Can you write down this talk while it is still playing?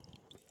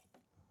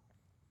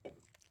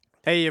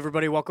Hey,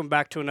 everybody, welcome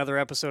back to another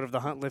episode of the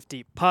Hunt Lift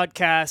Eat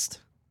podcast,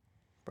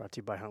 brought to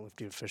you by Hunt Lift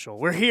Eat Official.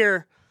 We're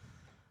here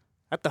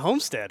at the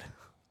homestead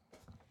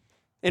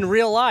in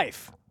real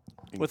life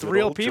with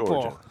real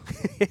people.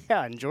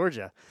 Yeah, in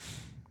Georgia.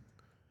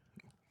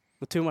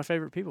 With two of my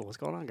favorite people. What's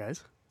going on,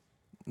 guys?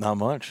 Not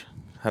much.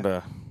 Had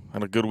a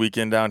good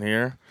weekend down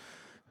here.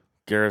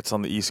 Garrett's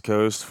on the East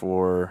Coast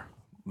for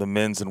the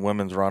men's and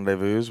women's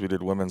rendezvous. We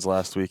did women's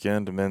last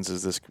weekend. The men's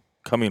is this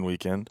coming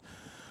weekend.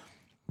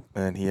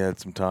 And he had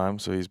some time,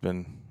 so he's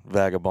been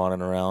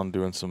vagabonding around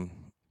doing some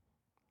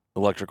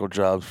electrical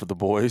jobs for the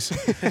boys.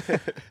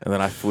 And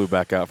then I flew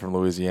back out from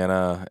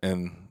Louisiana,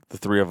 and the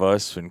three of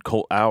us in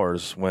Colt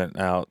Hours went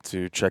out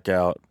to check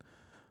out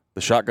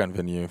the shotgun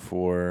venue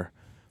for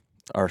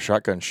our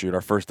shotgun shoot,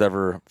 our first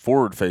ever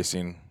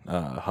forward-facing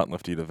Hunt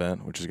Lift Eat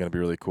event, which is going to be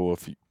really cool.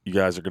 If you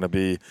guys are going to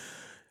be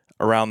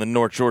around the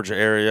North Georgia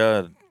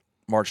area,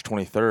 March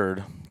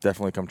 23rd,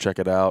 definitely come check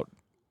it out.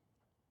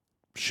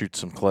 Shoot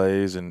some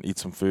clays and eat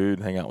some food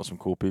and hang out with some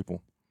cool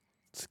people.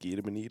 Skeet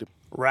 'em and eat 'em.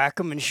 Rack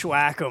 'em and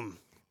schwack 'em.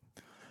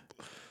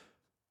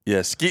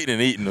 Yeah, skeeting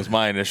and eating was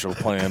my initial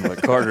plan,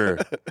 but Carter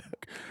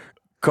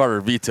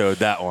vetoed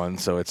that one,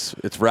 so it's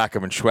Rack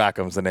 'em and Schwack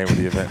 'em's the name of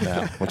the event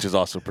now, which is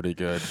also pretty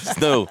good. It's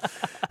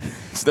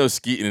no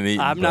skeeting and eating.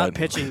 I'm not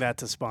pitching that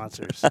to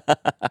sponsors.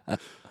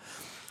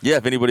 Yeah,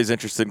 if anybody's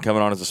interested in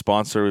coming on as a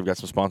sponsor, we've got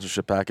some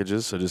sponsorship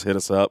packages, so just hit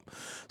us up,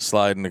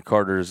 slide into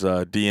Carter's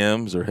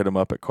DMs, or hit him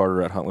up at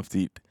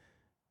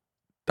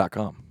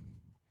carter@huntlifteat.com.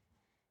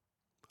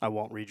 I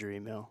won't read your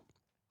email.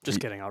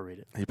 Just kidding, I'll read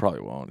it. He probably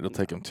won't. It'll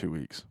take him 2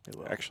 weeks.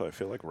 Actually, I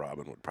feel like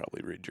Robin would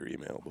probably read your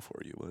email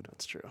before you would.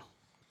 That's true.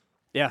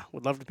 Yeah,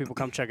 would love to people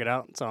come check it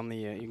out. It's on the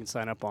you can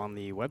sign up on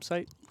the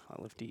website,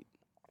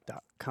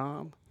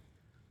 huntlifteat.com.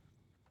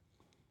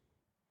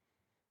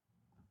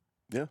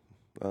 Yeah,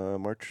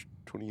 March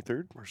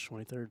 23rd. March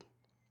 23rd.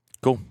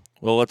 Cool.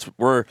 Well,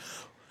 we're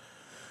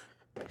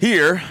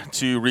here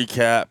to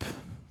recap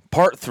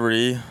part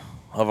 3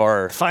 of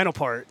our Final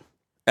part.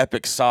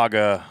 epic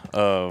saga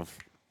of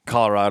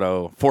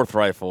Colorado 4th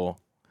rifle,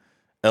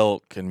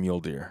 elk, and mule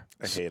deer.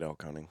 I hate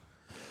elk hunting.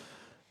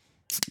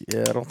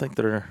 Yeah, I don't think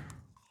they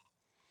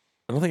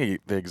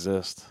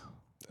exist.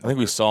 I think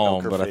we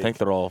saw them, but I think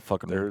they're all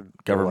fucking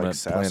government like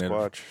planted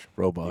Sasquatch,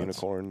 robots.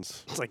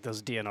 Unicorns. It's like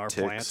those DNR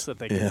Ticks. plants that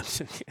they get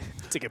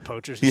to get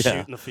poachers to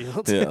shoot in the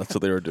fields. Yeah, that's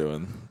what they were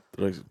doing.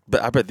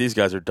 But I bet these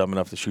guys are dumb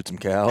enough to shoot some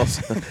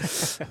cows.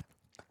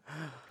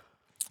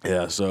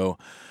 Yeah, so,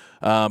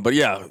 but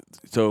yeah,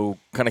 so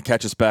kind of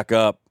catch us back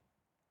up.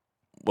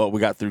 Well, we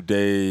got through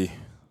day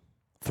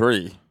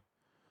 3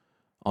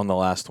 on the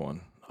last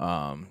one.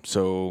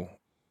 So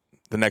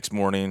the next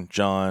morning,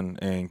 John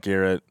and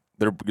Garrett,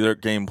 their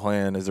game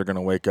plan is they're going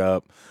to wake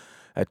up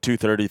at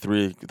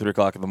 2:30, 3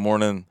 o'clock in the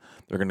morning.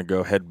 They're going to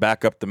go head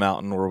back up the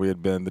mountain where we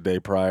had been the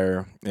day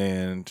prior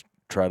and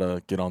try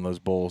to get on those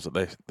bulls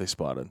that they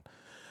spotted.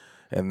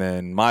 And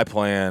then my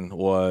plan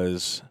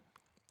was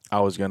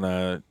I was going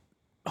to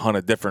hunt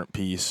a different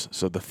piece.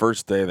 So the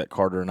first day that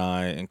Carter and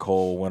I and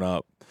Cole went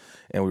up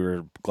and we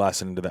were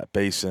glassing into that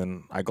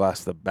basin, I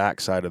glassed the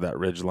backside of that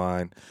ridge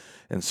line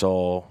and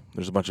saw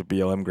there's a bunch of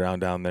BLM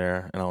ground down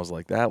there. And I was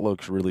like, that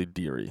looks really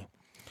deery.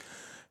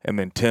 And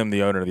then Tim,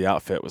 the owner of the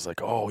outfit, was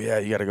like, oh, yeah,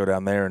 you got to go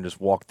down there and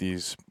just walk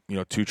these,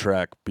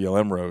 2-track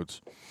BLM roads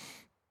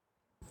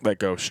that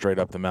go straight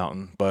up the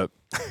mountain. But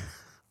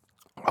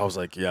I was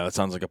like, yeah, that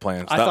sounds like a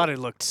plan. So I thought it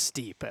looked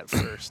steep at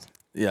first.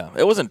 Yeah,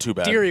 it wasn't too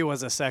bad. Deary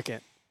was a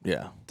second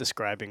Yeah.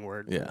 describing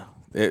word. Yeah.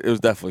 It was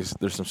definitely,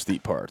 there's some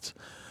steep parts.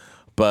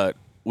 But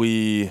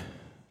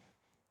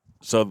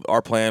so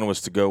our plan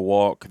was to go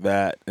walk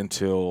that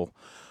until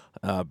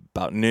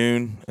about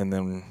noon, and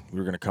then we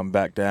were going to come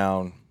back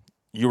down.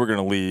 You were going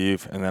to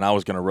leave, and then I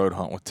was going to road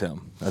hunt with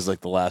Tim as like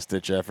the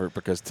last-ditch effort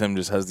because Tim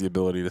just has the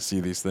ability to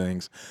see these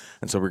things.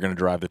 And so we're going to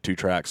drive the 2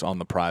 tracks on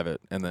the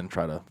private and then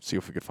try to see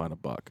if we could find a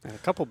buck. And a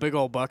couple big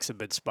old bucks had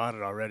been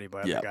spotted already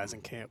by other guys in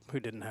camp who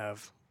didn't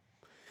have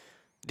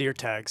deer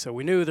tags. So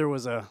we knew there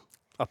was a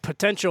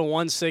potential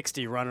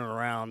 160 running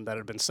around that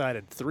had been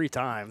sighted 3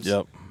 times.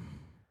 Yep.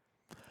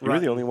 You were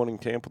the only one in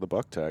camp with a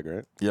buck tag,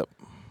 right? Yep.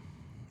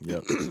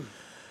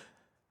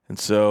 And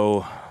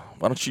so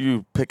why don't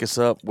you pick us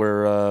up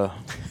where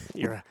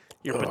your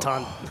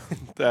baton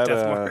That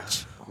death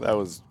march. that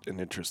was an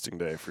interesting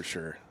day for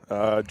sure.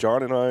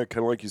 John and I,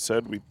 kind of like you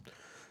said, we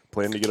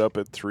planned to get up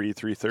at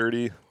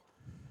 3:30.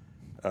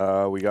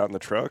 We got in the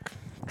truck,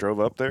 drove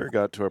up there,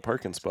 got to our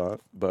parking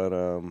spot, but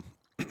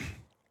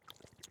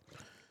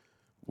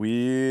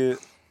Hey,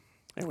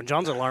 when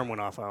John's alarm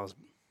went off, I was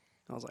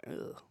like,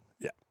 ugh.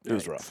 Yeah, it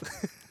was rough.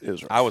 It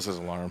was rough. I was his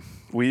alarm.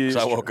 We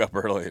I woke up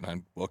early and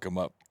I woke him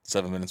up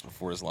 7 minutes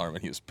before his alarm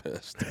and he was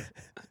pissed.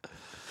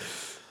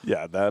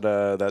 Yeah,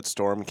 that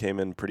storm came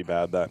in pretty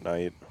bad that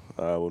night.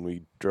 When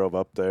we drove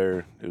up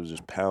there, it was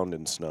just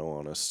pounding snow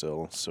on us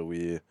still. So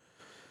we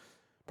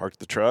parked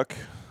the truck,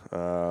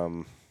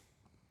 and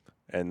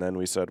then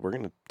we said, we're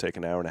going to take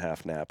an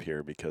 1.5-hour nap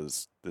here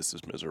because this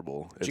is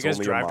miserable. Did you guys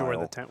drive to where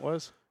the tent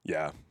was?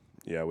 Yeah.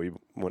 Yeah, we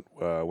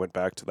went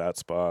back to that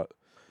spot.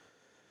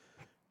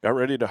 got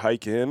ready to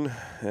hike in,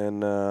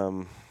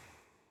 and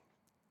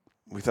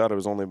we thought it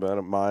was only about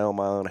a mile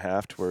and a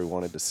half to where we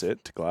wanted to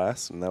sit to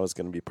glass, and that was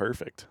going to be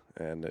perfect.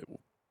 And it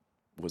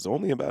was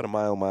only about a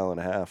mile and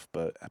a half,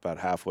 but about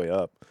halfway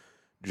up,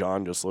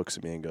 John just looks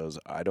at me and goes,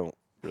 "I don't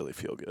really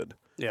feel good."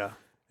 Yeah.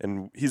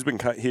 And he'd been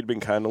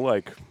kind of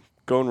like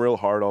going real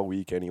hard all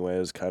week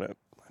anyways, kind of.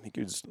 I think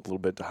he was a little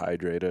bit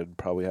dehydrated,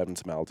 probably having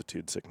some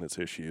altitude sickness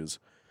issues.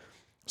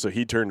 So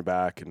he turned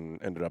back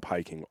and ended up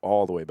hiking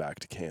all the way back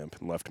to camp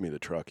and left me the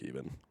truck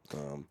even.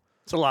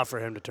 It's a lot for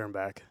him to turn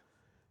back.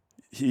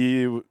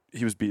 He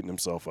was beating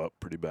himself up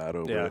pretty bad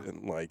over Yeah. it,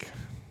 and like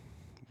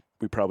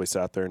we probably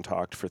sat there and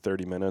talked for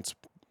 30 minutes,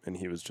 and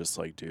he was just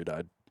like, "Dude,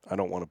 I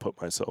don't want to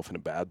put myself in a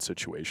bad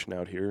situation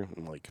out here."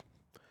 And like,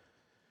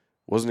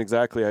 wasn't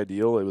exactly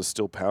ideal. It was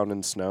still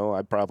pounding snow.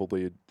 I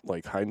probably,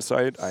 like,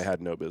 hindsight, I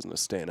had no business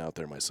staying out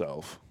there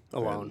myself.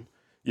 Alone. And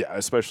yeah,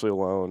 especially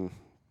alone.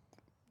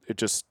 It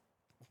just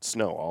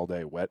snow all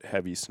day, wet,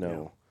 heavy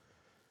snow.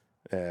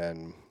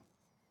 And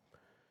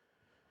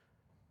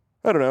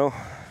I don't know.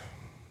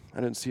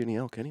 I didn't see any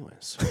elk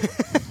anyways.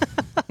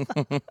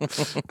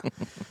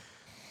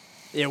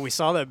 Yeah, we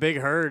saw that big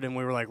herd, and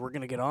we were like, we're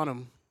going to get on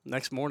them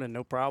next morning,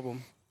 no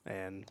problem.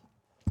 And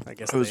I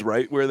guess I was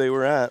right where they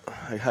were at.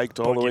 I hiked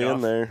all the bug way you in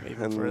off there.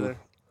 even And further.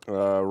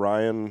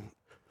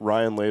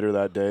 Ryan later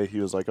that day,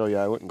 he was like, "Oh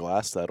yeah, I went and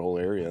glassed that whole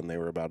area, and they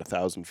were about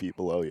 1,000 feet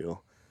below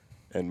you,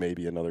 and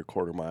maybe another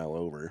quarter mile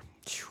over."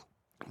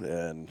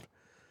 And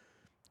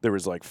there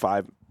was like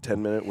 5-10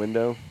 minute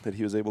window that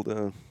he was able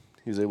to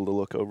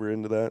look over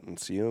into that and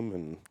see them,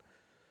 and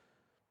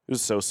it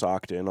was so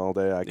socked in all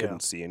day I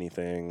couldn't see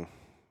anything.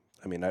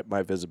 I mean,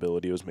 my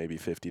visibility was maybe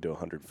 50 to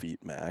 100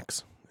 feet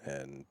max,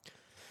 and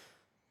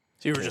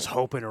So you were just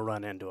hoping to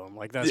run into them.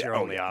 Like, that's your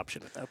only yeah.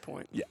 option at that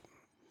point. Yeah.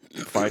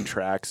 Find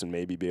tracks and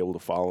maybe be able to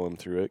follow them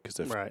through it, because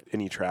if Right.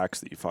 any tracks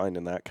that you find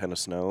in that kind of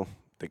snow,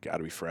 they got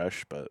to be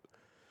fresh. But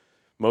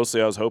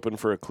mostly I was hoping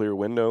for a clear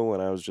window when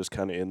I was just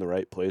kind of in the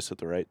right place at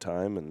the right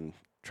time, and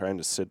trying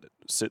to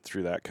sit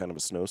through that kind of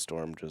a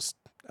snowstorm just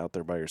out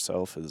there by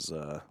yourself is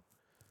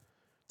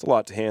it's a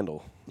lot to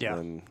handle. Yeah.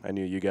 And I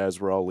knew you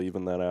guys were all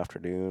leaving that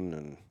afternoon,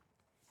 and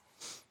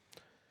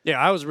Yeah,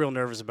 I was real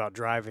nervous about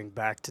driving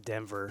back to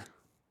Denver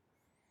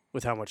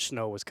with how much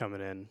snow was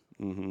coming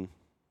in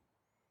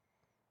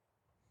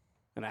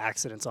and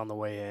accidents on the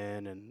way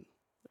in. And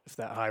if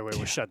that highway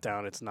was shut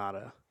down, it's not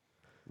a...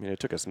 I mean, it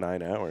took us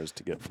 9 hours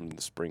to get from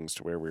the Springs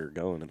to where we were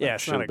going. And Yeah, that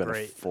it's should not have been a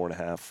great... a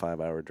 4.5,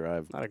 5 hour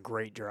drive. Not a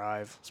great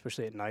drive,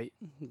 especially at night.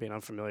 Being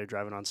unfamiliar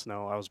driving on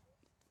snow, I was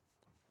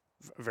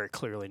very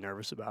clearly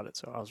nervous about it,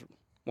 so I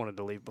wanted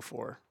to leave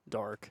before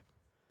dark.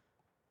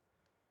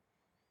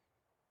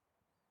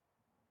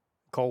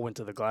 Cole went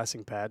to the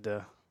glassing pad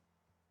to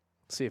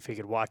see if he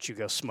could watch you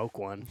go smoke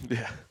one.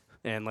 Yeah.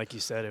 And like you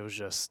said, it was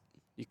just,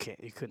 you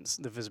couldn't,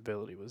 the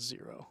visibility was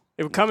zero.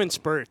 It would come in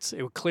spurts.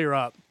 It would clear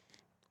up.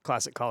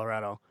 Classic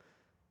Colorado.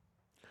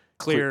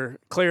 Clear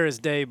as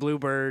day,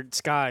 bluebird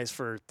skies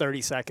for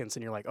 30 seconds,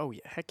 and you're like, oh,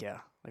 yeah, heck yeah.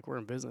 Like, we're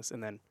in business.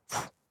 And then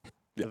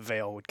the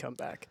veil would come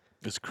back.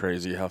 It's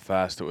crazy how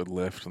fast it would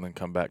lift and then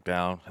come back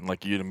down. And,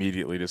 like, you'd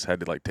immediately just had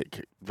to, like,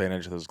 take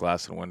advantage of those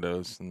glass and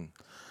windows and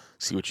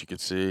see what you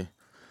could see.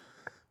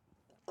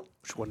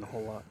 Which wasn't a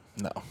whole lot.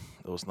 No,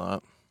 it was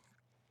not.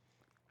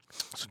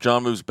 So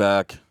John moves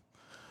back.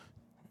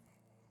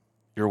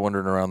 You're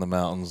wandering around the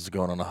mountains,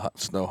 going on a hot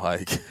snow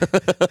hike.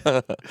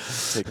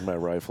 Taking my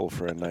rifle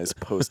for a nice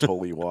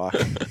post-holy walk.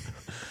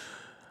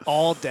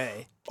 All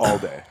day. All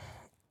day.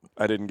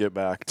 I didn't get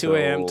back 2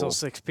 a.m. till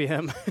 6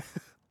 p.m.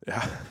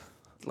 Yeah.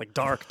 Like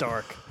dark.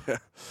 Yeah.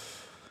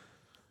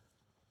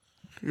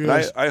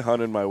 Yes. I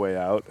hunted my way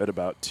out at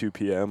about 2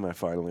 p.m. I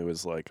finally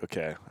was like,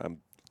 okay, I'm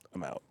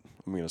out.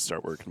 I'm going to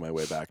start working my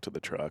way back to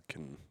the truck,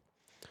 and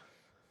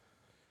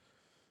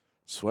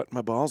sweating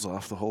my balls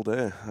off the whole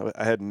day.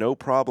 I had no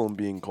problem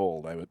being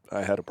cold.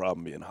 I had a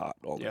problem being hot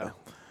all day. Yeah.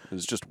 It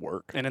was just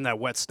work. And in that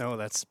wet snow,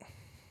 that's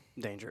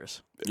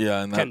dangerous.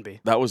 Yeah, and Can be.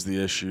 that was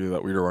the issue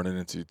that we were running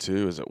into,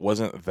 too, is it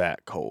wasn't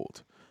that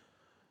cold.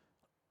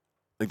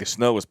 Like, the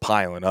snow was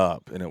piling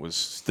up, and it was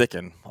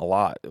sticking a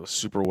lot. It was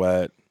super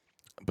wet,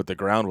 but the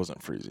ground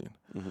wasn't freezing.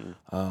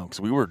 Because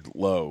we were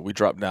low. We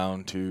dropped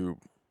down to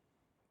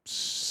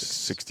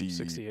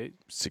 68.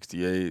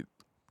 68,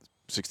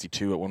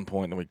 62 at one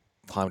point, and we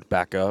climbed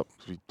back up.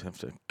 We have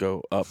to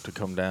go up to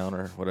come down,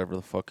 or whatever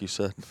the fuck you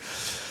said.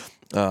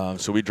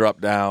 So we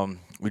drop down.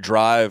 We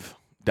drive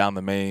down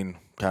the main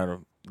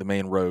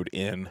road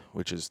in,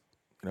 which is,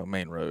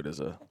 main road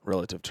is a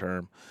relative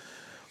term.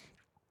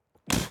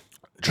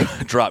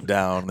 Drop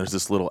down. There's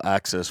this little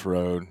access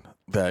road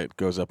that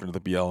goes up into the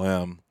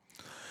BLM,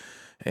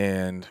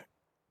 and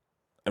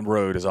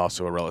road is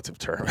also a relative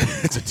term.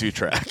 It's a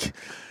 2-track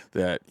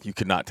that you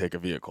could not take a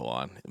vehicle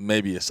on.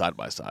 Maybe a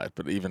side-by-side,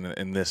 but even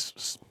in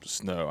this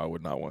snow, I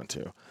would not want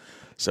to.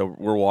 So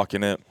we're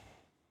walking it,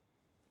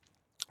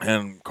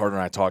 and Carter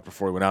and I talked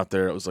before we went out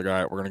there. It was like, all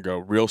right, we're going to go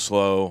real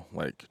slow,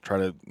 like try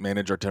to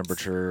manage our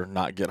temperature,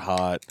 not get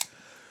hot,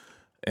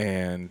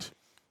 and,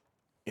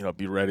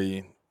 be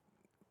ready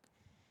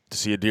to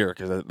see a deer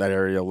because that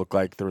area looked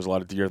like there was a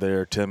lot of deer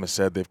there. Tim has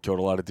said they've killed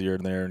a lot of deer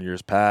in there in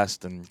years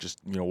past, and just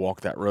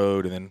walk that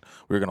road, and then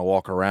we were going to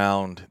walk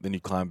around. Then you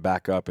climb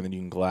back up, and then you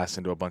can glass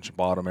into a bunch of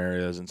bottom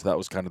areas, and so that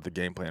was kind of the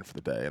game plan for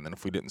the day. And then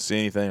if we didn't see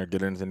anything or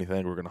get into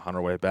anything, we were going to hunt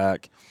our way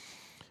back,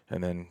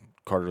 and then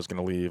Carter was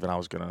going to leave, and I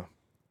was going to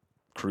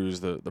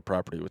cruise the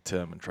property with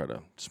Tim and try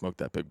to smoke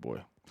that big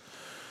boy.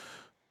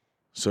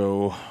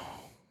 So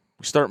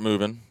we start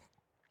moving.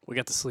 We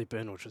got to sleep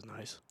in, which was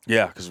nice.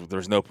 Yeah, because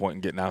there's no point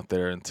in getting out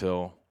there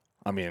until,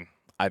 I mean,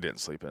 I didn't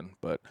sleep in,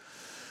 but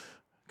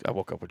I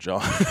woke up with John.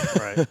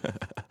 Right.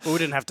 But we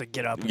didn't have to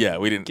get up. Yeah,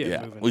 we didn't. Get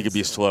Yeah, moving we could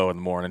be stuff. slow in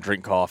the morning,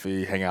 drink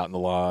coffee, hang out in the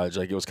lodge.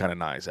 Like, it was kind of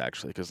nice,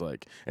 actually, because,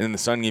 like, and then the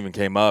sun even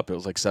came up. It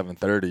was like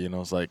 7:30, and I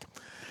was like,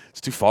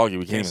 it's too foggy.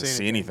 We can't even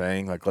see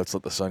anything. Like, let's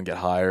let the sun get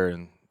higher,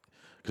 and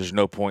because there's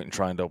no point in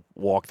trying to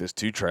walk this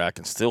 2-track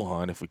and still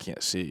hunt if we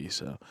can't see.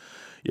 So,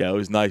 yeah, it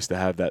was nice to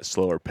have that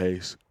slower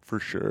pace for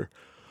sure.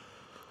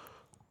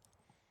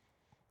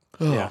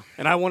 Yeah,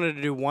 and I wanted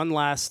to do one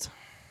last.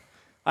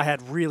 I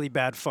had really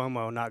bad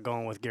FOMO not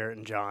going with Garrett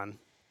and John.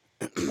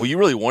 Well, you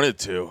really wanted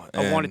to.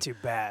 I wanted to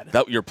bad.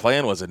 That your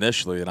plan was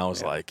initially, and I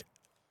was like,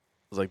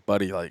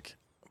 buddy, like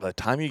by the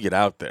time you get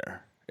out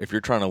there, if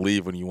you're trying to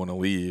leave when you want to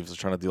leave, so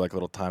trying to do like a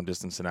little time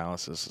distance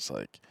analysis, it's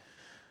like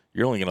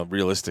you're only going to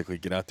realistically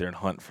get out there and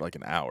hunt for like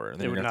an hour, and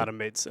then It would not have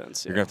made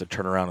sense. You're going to have to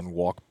turn around and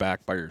walk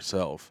back by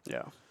yourself.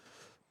 Yeah.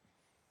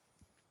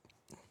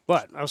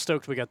 But I was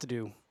stoked we got to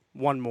do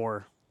one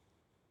more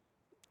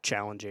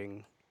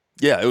challenging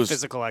Yeah, it was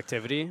physical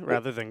activity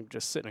rather than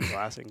just sitting and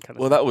glassing kind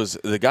of Well, thing. that was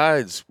the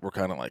guides were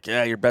kind of like,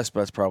 yeah, your best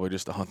bet's probably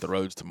just to hunt the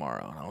roads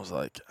tomorrow. And I was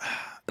like,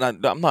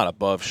 and I'm not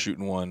above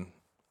shooting one,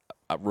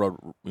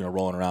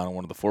 rolling around on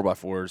one of the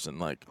 4x4s and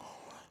like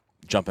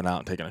jumping out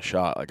and taking a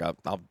shot. Like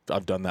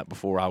I've done that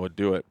before. I would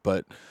do it,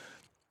 but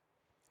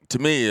to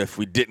me, if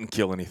we didn't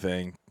kill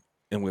anything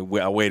and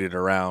I waited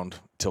around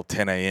till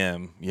 10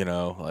 a.m.,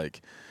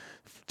 like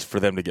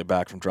for them to get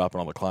back from dropping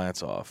all the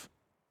clients off,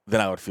 then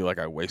I would feel like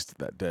I wasted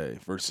that day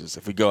versus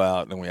if we go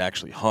out and we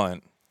actually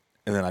hunt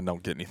and then I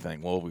don't get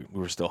anything, well, we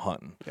were still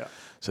hunting. Yeah.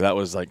 So that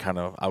was like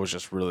I was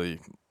just really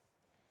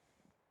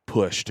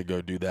pushed to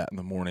go do that in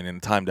the morning, and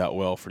it timed out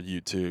well for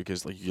you too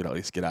because like you could at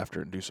least get after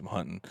it and do some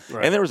hunting.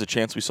 Right. And there was a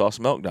chance we saw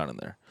some elk down in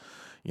there.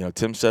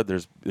 Tim said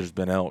there's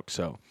been elk,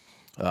 so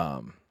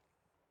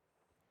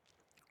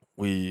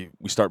we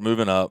start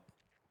moving up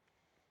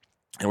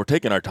and we're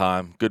taking our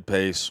time, good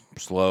pace,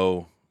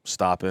 slow,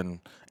 stopping,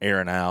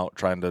 airing out,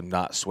 trying to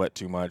not sweat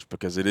too much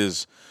because it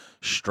is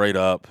straight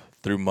up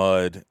through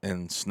mud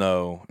and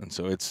snow, and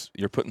so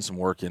you're putting some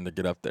work in to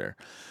get up there.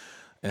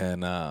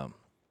 And we're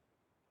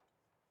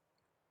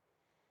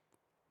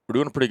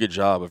doing a pretty good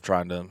job of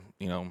trying to,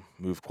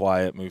 move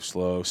quiet, move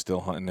slow, still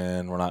hunting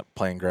in. We're not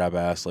playing grab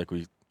ass like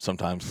we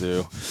sometimes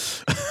do.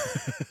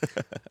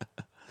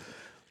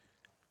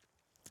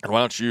 And why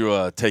don't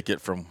you take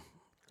it from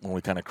when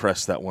we kind of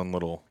crest that one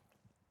little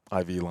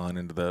IV line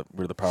into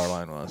where the power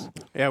line was?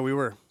 Yeah,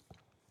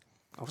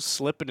 I was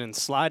slipping and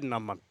sliding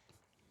on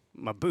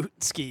my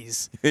boot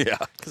skis. Yeah.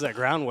 Because that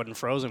ground wasn't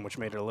frozen, which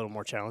made it a little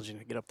more challenging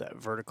to get up that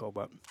vertical.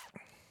 But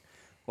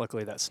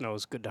luckily that snow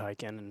is good to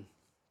hike in. And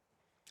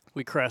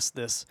we crest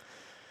this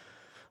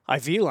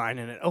IV line,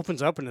 and it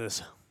opens up into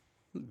this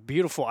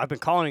beautiful, I've been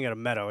calling it a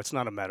meadow. It's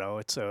not a meadow.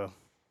 It's a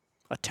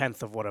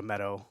tenth of what a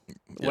meadow,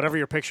 whatever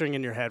you're picturing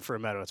in your head for a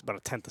meadow, it's about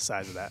a tenth the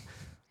size of that.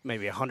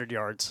 Maybe 100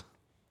 yards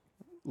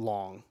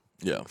long.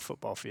 Yeah.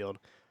 Football field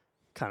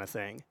kind of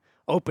thing.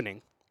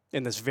 Opening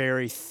in this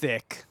very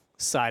thick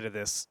side of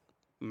this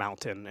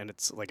mountain, and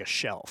it's like a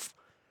shelf,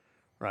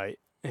 right?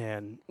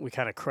 And we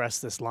kind of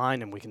crest this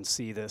line, and we can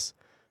see this.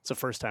 It's the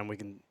first time we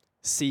can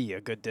see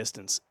a good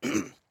distance.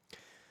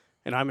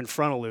 And I'm in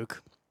front of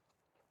Luke,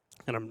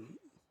 and I'm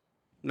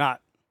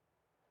not.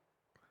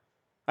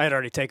 I had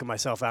already taken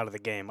myself out of the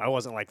game. I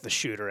wasn't like the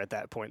shooter at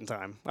that point in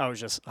time. I was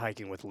just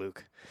hiking with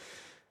Luke,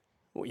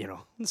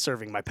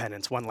 serving my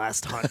penance one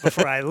last hunt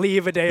before I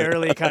leave a day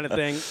early kind of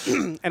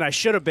thing. And I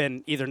should have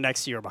been either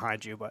next to you or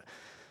behind you, but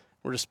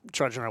we're just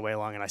trudging our way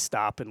along, and I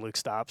stop, and Luke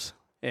stops.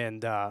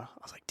 And I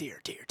was like, deer,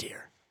 deer,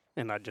 deer.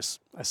 And I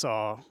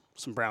saw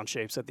some brown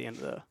shapes at the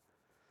end of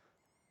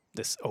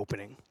this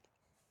opening.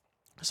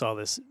 I saw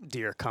this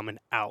deer coming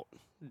out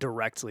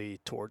directly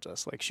towards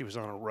us, like she was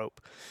on a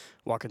rope,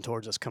 walking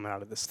towards us, coming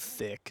out of this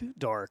thick,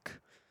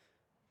 dark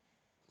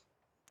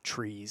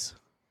trees.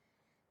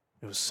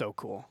 It was so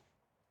cool.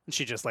 And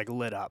she just like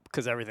lit up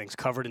because everything's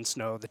covered in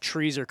snow. The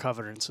trees are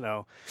covered in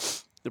snow.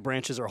 The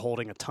branches are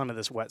holding a ton of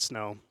this wet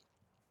snow.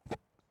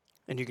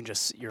 And you can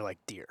just, you're like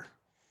deer.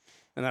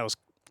 And that was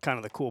kind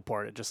of the cool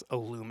part. It just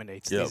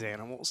illuminates these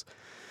animals.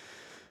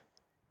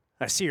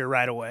 I see her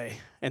right away.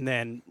 And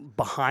then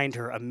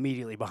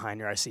immediately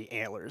behind her, I see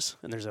antlers.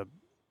 And there's a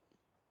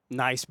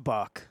nice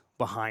buck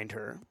behind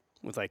her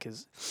with like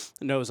his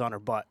nose on her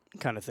butt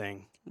kind of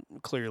thing,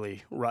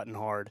 clearly rutting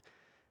hard.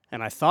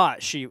 And I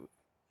thought she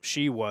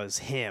was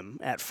him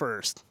at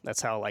first.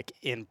 That's how like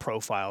in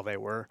profile they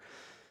were.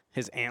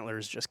 His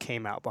antlers just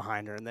came out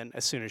behind her, and then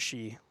as soon as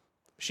she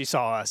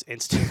saw us,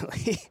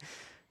 instantly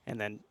and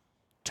then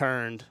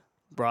turned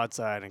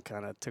broadside and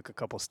kind of took a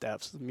couple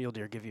steps. The mule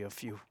deer give you a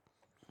few.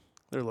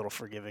 They're a little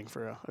forgiving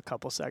for a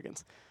couple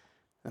seconds.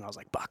 And I was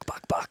like, buck,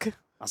 buck, buck.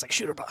 I was like,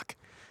 shooter buck.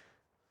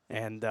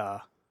 And,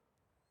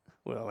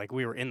 well, like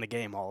we were in the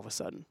game all of a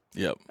sudden.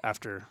 Yep.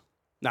 After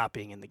not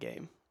being in the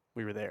game,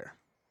 we were there.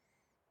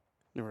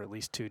 There were at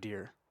least 2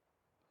 deer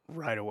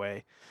right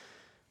away.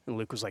 And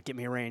Luke was like, get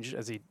me a range,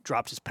 as he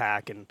dropped his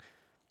pack and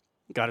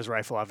got his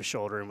rifle off his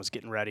shoulder and was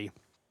getting ready.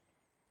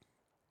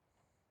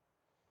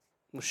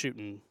 Was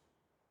shooting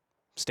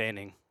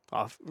standing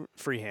off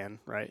freehand,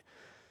 right?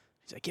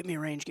 He's like, get me a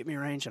range.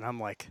 And I'm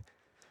like,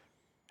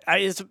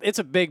 it's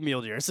a big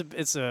mule deer.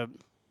 It's a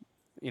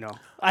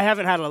I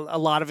haven't had a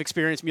lot of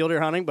experience mule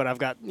deer hunting, but I've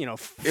got,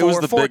 It was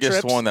the four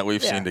biggest trips. one that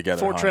we've seen together.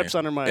 4 trips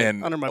hunting.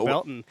 under my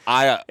belt, and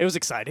it was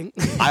exciting.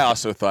 I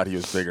also thought he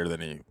was bigger than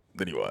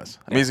he was.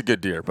 I mean, he's a good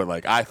deer, but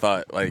like I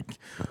thought, like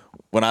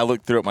when I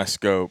looked through at my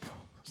scope,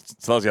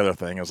 so that was the other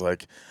thing. I was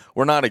like,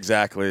 we're not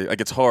exactly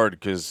like it's hard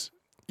because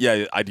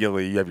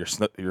ideally you have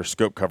your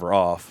scope cover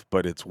off,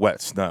 but it's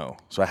wet snow,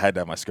 so I had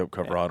to have my scope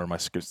cover on, or my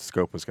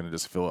scope was going to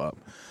just fill up.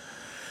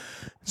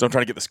 So I'm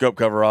trying to get the scope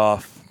cover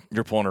off.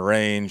 You're pulling a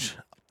range.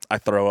 I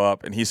throw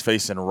up, and he's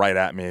facing right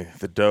at me.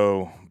 The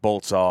doe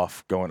bolts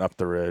off, going up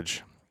the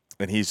ridge,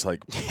 and he's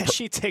like,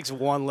 she takes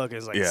one look and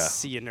is like,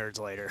 see you nerds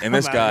later. And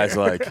this guy's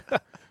like,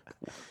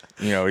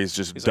 he's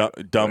just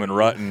dumb and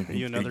rutting. Are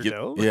you another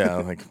doe? Yeah,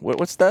 I'm like,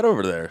 what's that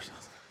over there?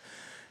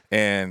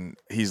 And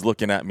he's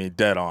looking at me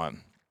dead on.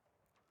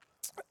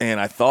 And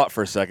I thought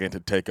for a second to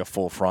take a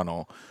full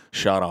frontal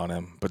shot on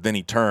him, but then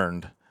he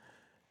turned,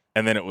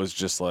 and then it was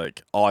just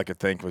like, all I could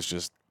think was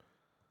just,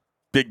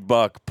 big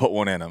buck, put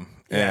one in him.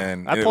 Yeah.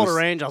 And I pulled a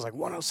range. I was like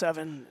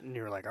 107, and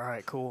you were like, all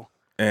right, cool.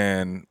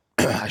 And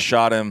I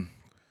shot him,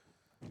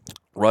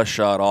 rush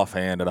shot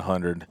offhand at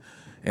 100,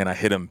 and I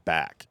hit him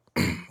back.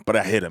 But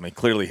I hit him. He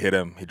clearly hit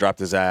him. He dropped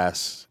his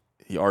ass.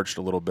 He arched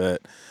a little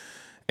bit,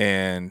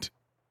 and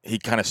he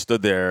kind of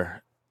stood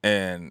there.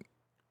 And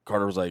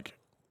Carter was like,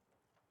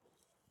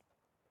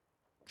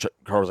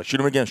 shoot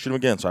him again, shoot him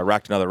again. So I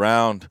racked another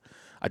round.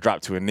 I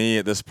dropped to a knee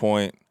at this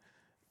point,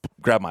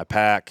 grabbed my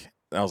pack.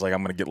 I was like, I'm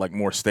going to get like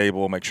more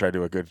stable, make sure I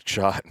do a good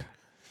shot. And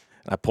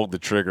I pulled the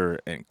trigger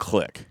and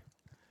click.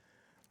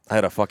 I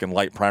had a fucking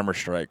light primer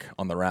strike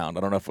on the round.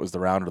 I don't know if it was the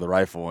round or the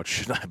rifle.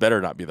 It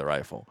better not be the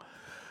rifle.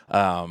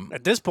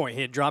 At this point,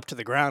 he had dropped to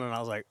the ground, and I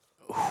was like,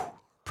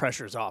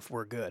 pressure's off.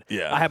 We're good.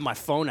 Yeah. I have my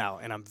phone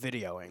out, and I'm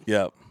videoing.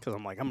 Yep. Because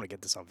I'm like, I'm going to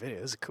get this on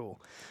video. This is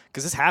cool.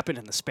 Because this happened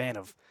in the span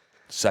of,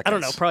 seconds. I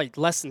don't know, probably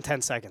less than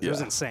 10 seconds. Yeah. It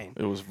was insane.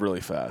 It was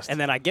really fast. And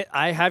then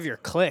I have your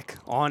click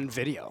on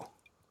video.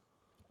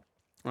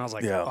 And I was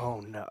like, Yeah.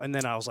 oh, no. And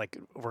then I was like,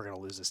 we're going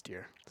to lose this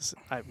deer.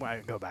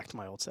 I go back to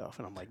my old self,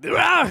 and I'm like,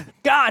 God.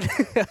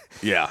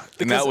 Yeah. And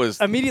Because that was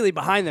immediately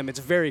behind them, it's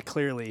very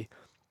clearly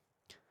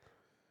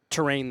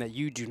terrain that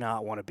you do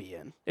not want to be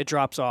in. It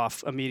drops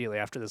off immediately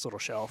after this little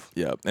shelf.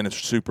 yeah, and it's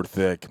super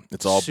thick.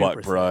 It's all Super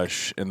butt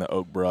brush and the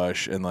oak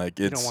brush, and like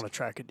You don't want to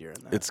track a deer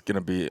in that. it's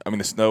gonna be. I mean,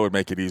 the snow would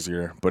make it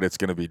easier, but it's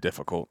gonna be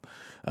difficult.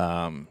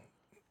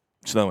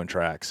 Snow and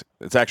tracks.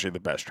 It's actually the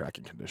best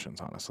tracking conditions,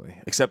 honestly.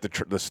 Except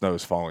the snow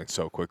is falling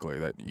so quickly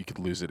that you could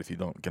lose it if you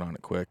don't get on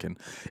it quick. And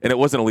it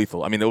wasn't a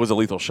lethal. I mean, it was a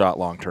lethal shot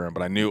long term,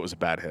 but I knew it was a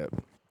bad hit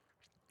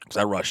because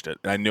I rushed it,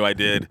 and I knew I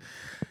did.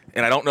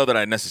 And I don't know that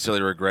I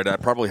necessarily regret it. I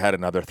probably had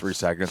another 3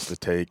 seconds to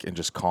take and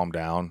just calm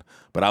down.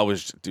 But I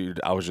was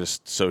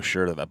just so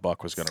sure that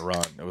buck was going to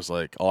run. It was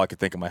like all I could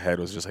think in my head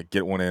was just like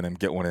get one in him,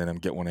 get one in him,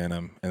 get one in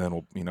him, and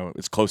then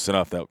it's close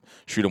enough that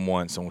shoot him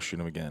once and we'll shoot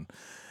him again.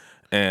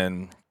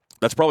 And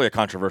that's probably a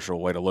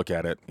controversial way to look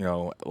at it.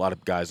 A lot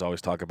of guys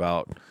always talk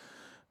about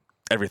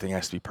everything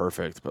has to be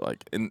perfect, but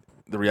like in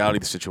the reality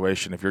of the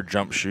situation, if you're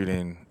jump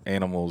shooting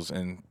animals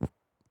in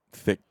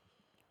thick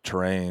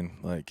terrain,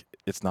 like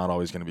it's not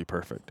always going to be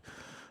perfect.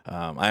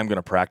 I am going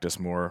to practice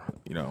more.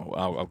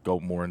 I'll go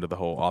more into the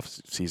whole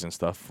off-season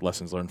stuff,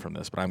 lessons learned from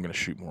this, but I'm going to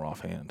shoot more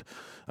offhand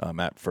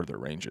at further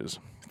ranges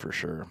for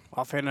sure.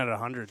 Offhand at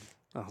 100,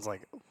 I was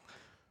like,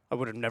 I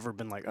would have never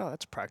been like, oh,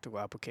 that's a practical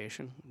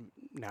application.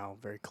 Now,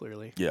 very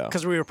clearly. Yeah.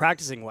 Because we were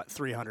practicing,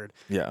 300,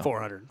 Yeah.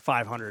 400,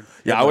 500.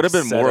 Yeah, I would have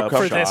been set more up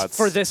comfortable.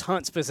 For this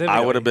hunt specifically. I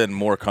would have been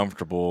more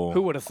comfortable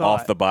Who would have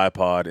thought? off the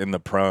bipod in the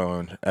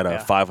prone at a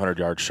Yeah.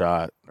 500-yard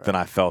shot than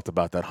I felt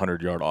about that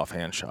 100-yard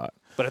offhand shot.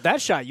 But at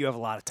that shot, you have a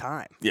lot of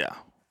time, Yeah.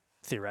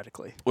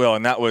 theoretically. Well,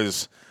 and that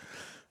was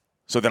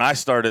 – so then I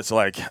started to,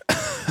 like,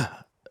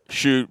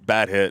 shoot,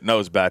 bad hit,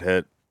 nose, bad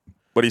hit,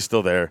 but he's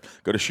still there.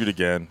 Go to shoot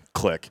again,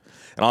 click.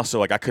 And also,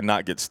 like, I could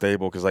not get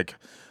stable because, like,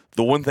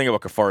 the one thing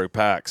about Kafari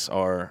packs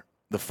are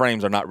the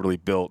frames are not really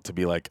built to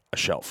be like a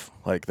shelf.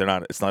 Like, they're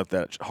not – it's not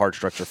that hard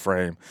structure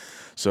frame.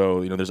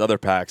 So, there's other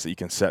packs that you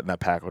can set in that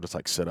pack will just,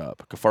 like, sit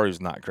up. Kafari's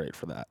not great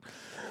for that.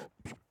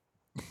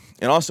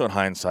 And also in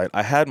hindsight,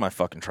 I had my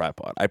fucking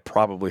tripod. I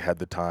probably had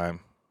the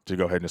time to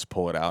go ahead and just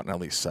pull it out and at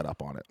least set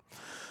up on it.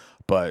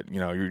 But,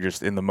 you're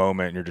just in the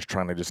moment and you're just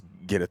trying to just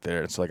get it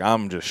there. It's like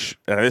I'm just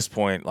at this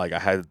point, like I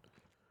had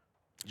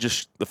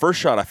just the first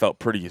shot I felt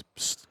pretty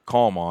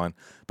calm on,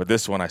 but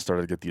this one I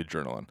started to get the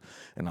adrenaline,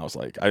 and I was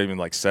like, I even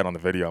like said on the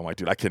video, I'm like,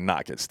 dude, I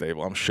cannot get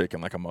stable. I'm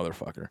shaking like a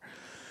motherfucker.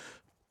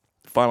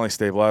 Finally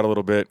stable out a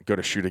little bit, go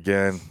to shoot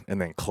again,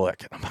 and then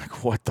click. I'm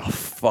like, what the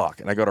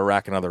fuck? And I go to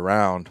rack another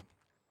round.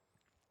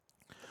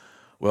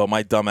 Well,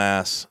 my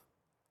dumbass,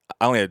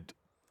 I only had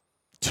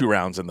 2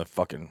 rounds in the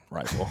fucking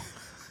rifle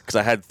because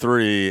I had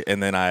 3,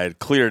 and then I had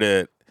cleared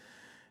it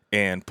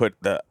and put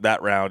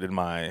that round in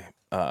my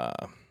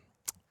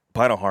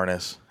bino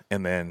harness,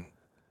 and then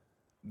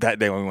that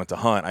day when we went to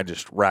hunt, I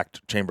just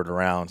chambered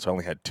around, so I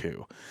only had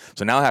 2.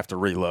 So now I have to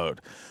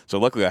reload. So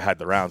luckily I had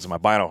the rounds in my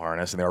bino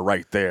harness, and they were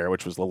right there,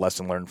 which was the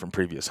lesson learned from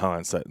previous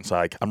hunts. And so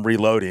like I'm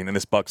reloading, and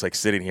this buck's like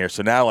sitting here.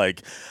 So now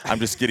like I'm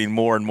just getting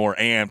more and more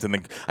amped, and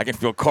then I can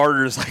feel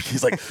Carter's like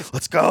he's like,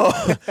 let's go,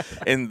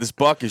 and this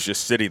buck is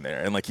just sitting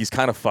there, and like he's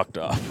kind of fucked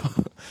up,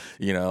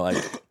 you know,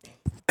 like.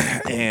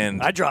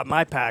 And I drop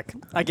my pack.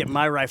 I get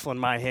my rifle in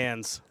my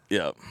hands.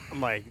 Yeah. I'm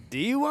like, do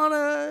you want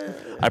to?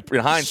 In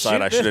hindsight,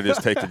 shoot I should have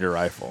just taken your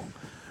rifle.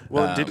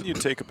 Well, didn't you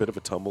take a bit of a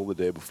tumble the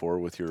day before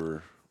with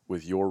your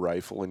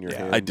rifle in your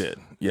hand? I did.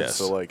 Yes.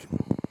 So like,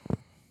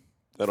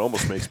 that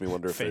almost makes me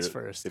wonder if Face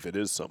first. if it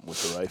is something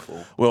with the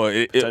rifle. Well,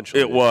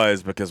 it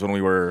was because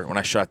when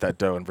I shot that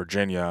doe in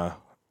Virginia,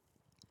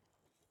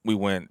 we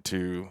went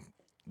to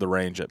the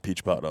range at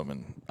Peach Bottom,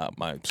 and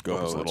my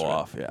scope was a little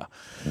off. Yeah.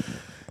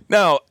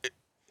 Now,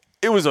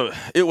 it was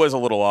a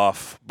little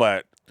off,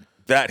 but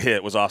that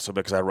hit was also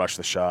because I rushed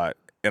the shot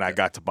and I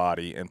got to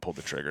body and pulled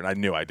the trigger, and I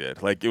knew I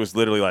did. Like, it was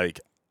literally like,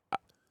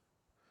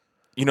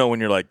 you know, when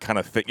you're like kind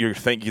of you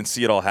can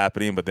see it all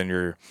happening, but then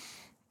you're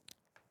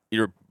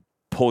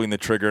pulling the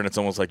trigger, and it's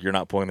almost like you're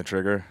not pulling the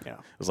trigger. Yeah.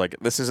 It was like,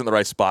 this isn't the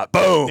right spot.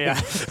 Boom. Yeah.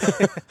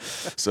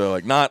 So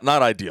like not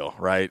ideal,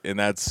 right? And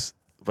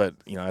but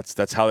you know,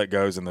 that's how it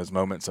goes in those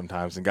moments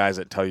sometimes. And guys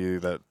that tell you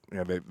that, you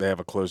know, they have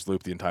a closed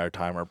loop the entire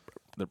time are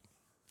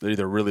they're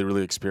either really,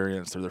 really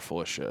experienced or they're full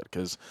of shit.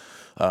 Because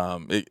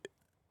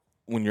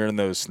when you're in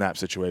those snap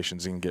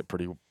situations, you can get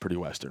pretty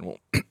Western. Well,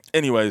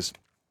 anyways,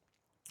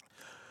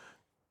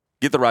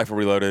 get the rifle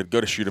reloaded,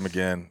 go to shoot him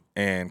again,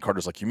 and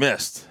Carter's like, you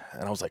missed.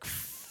 And I was like,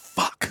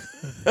 fuck.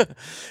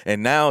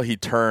 And now he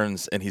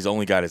turns, and he's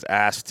only got his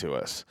ass to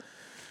us.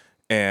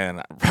 And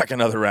I rack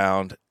another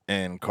round,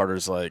 and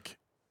Carter's like,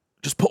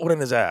 just put one in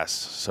his ass.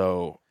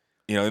 So,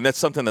 you know, and that's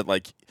something that,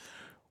 like,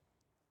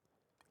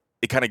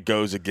 it kind of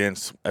goes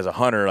against, as a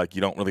hunter, like,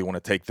 you don't really want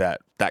to take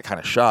that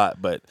kind of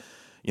shot. But,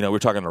 you know, we're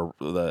talking to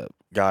the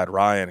guy,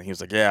 Ryan, and he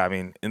was like, yeah, I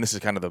mean, and this is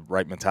kind of the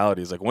right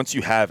mentality. Is like, once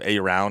you have a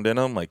round in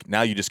him, like,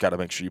 now you just got to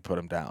make sure you put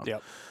him down.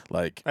 Yep.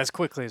 Like, as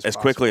quickly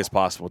as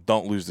possible.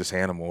 Don't lose this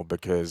animal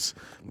because,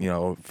 you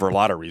know, for a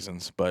lot of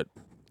reasons. But,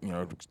 you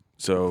know,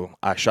 so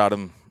I shot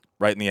him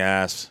right in the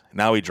ass.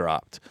 Now he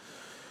dropped.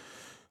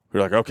 We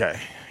were like, okay,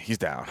 he's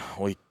down.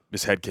 Well,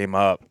 his head came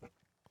up.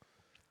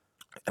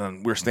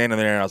 And we were standing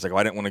there, and I was like, well,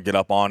 I didn't want to get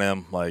up on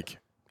him. Like,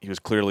 he was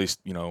clearly,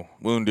 you know,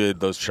 wounded.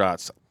 Those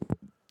shots,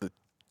 the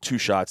 2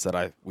 shots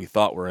that we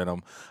thought were in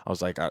him, I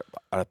was like, I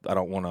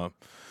don't want to.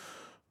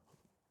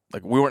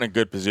 Like, we weren't in a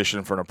good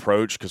position for an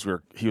approach because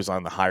he was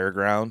on the higher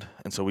ground,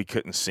 and so we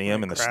couldn't see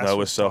him, and the snow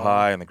was so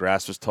high, and the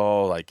grass was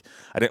tall. Like,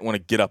 I didn't want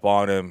to get up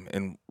on him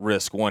and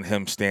risk, 1,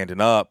 him standing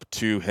up,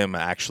 2, him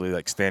actually,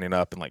 like, standing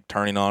up and, like,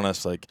 turning on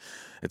us. Like,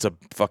 it's a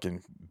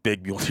fucking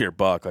big mule deer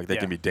buck. Like, they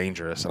can be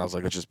dangerous. And I was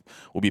like,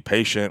 we'll be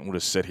patient. We'll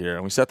just sit here.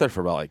 And we sat there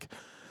for about, like,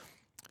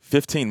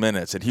 15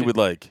 minutes, and he would,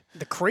 like.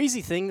 The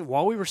crazy thing,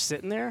 while we were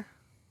sitting there,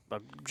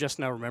 I'm just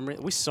now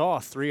remembering, we saw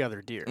 3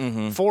 other deer,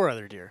 4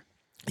 other deer.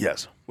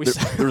 Yes.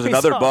 There was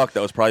another buck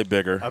that was probably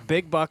bigger. A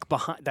big buck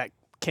behind that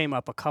came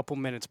up a couple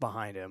minutes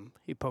behind him.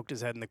 He poked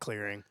his head in the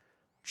clearing.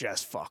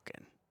 Just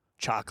fucking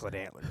chocolate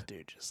antlers,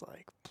 dude. Just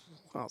like,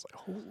 I was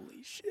like,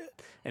 holy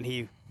shit.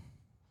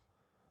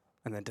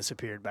 And then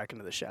disappeared back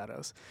into the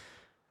shadows.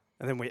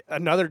 And then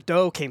another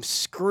doe came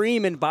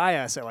screaming by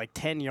us at like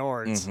 10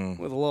 yards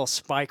with a little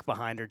spike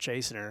behind her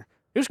chasing her.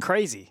 It was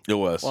crazy. It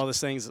was. While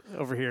this thing's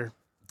over here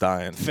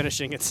dying.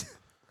 Finishing it.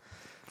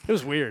 It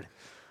was weird.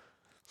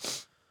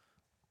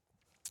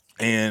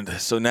 And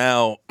so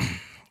now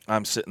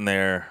I'm sitting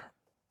there.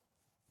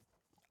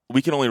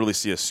 We can only really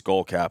see a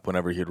skull cap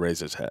whenever he'd raise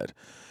his head.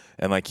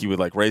 And, like, he would,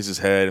 like, raise his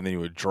head, and then he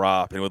would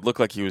drop. And it would look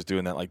like he was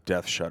doing that, like,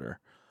 death shudder.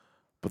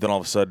 But then all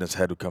of a sudden his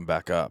head would come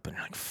back up. And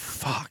you're like,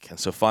 fuck. And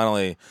so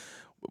finally,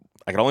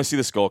 I could only see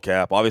the skull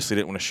cap. Obviously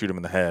didn't want to shoot him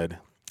in the head.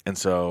 And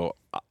so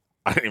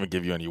I didn't even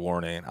give you any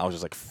warning. I was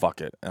just like, fuck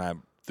it. And I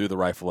threw the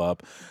rifle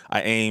up.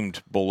 I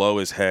aimed below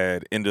his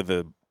head into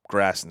the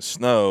grass and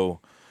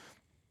snow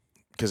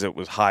because it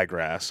was high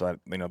grass. So,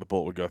 the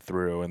bullet would go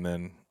through. And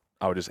then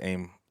I would just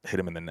hit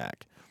him in the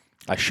neck.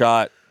 I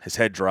shot. His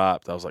head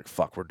dropped. I was like,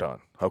 fuck, we're done.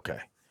 Okay.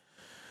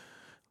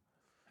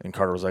 And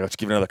Carter was like, let's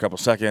give it another couple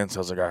seconds. I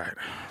was like, all right,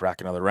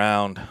 rack another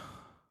round.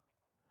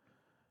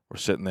 We're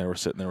sitting there.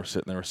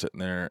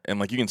 And,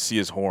 like, you can see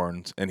his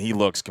horns, and he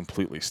looks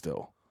completely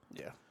still.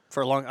 Yeah.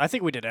 I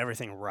think we did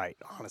everything right,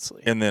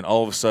 honestly. And then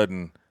all of a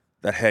sudden,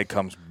 that head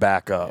comes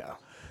back up. Yeah.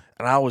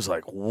 And I was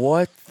like,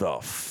 what the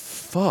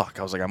fuck?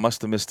 I was like, I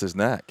must have missed his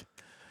neck.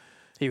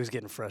 He was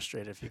getting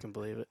frustrated, if you can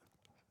believe it.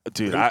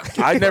 Dude,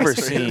 I've never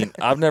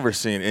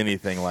seen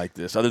anything like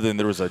this. Other than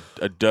there was a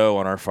doe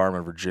on our farm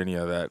in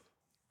Virginia that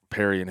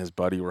Perry and his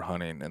buddy were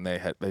hunting, and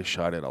they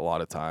shot it a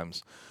lot of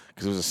times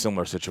because it was a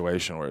similar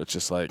situation where it's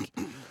just like,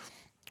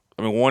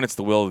 I mean, one, it's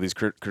the will of these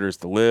critters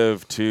to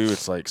live. Two,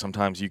 it's like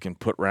sometimes you can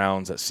put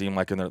rounds that seem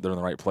like they're in the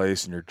right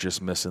place, and you're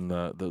just missing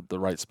the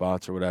right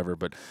spots or whatever.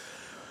 But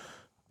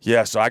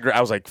yeah, so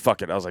I was like,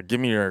 fuck it. I was like,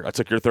 I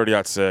took your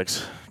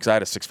 30-06 because I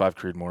had a 6.5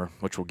 Creedmoor,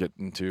 which we'll get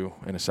into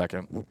in a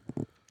second.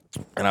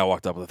 And I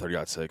walked up with a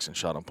 30-06 and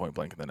shot him point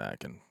blank in the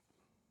neck, and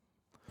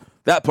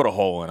that put a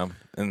hole in him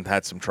and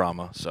had some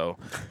trauma. So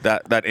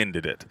that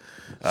ended it,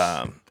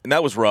 and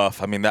that was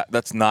rough. I mean,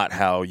 that's not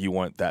how you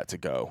want that to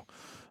go.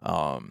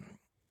 On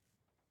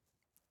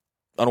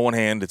one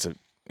hand, it's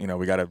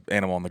we got an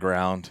animal on the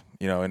ground,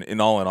 and in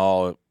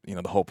all,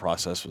 the whole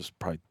process was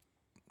probably,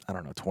 I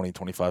don't know, 20,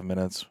 25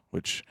 minutes,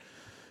 which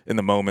in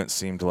the moment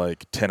seemed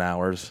like 10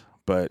 hours,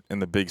 but in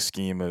the big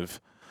scheme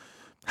of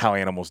how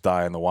animals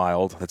die in the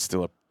wild, that's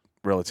still a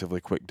relatively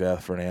quick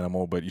death for an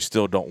animal, but you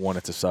still don't want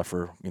it to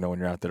suffer, when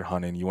you're out there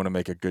hunting. You want to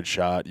make a good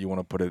shot. You want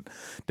to put it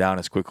down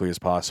as quickly as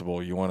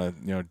possible. You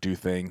want to, do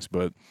things,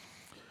 but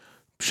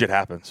shit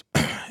happens.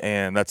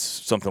 And that's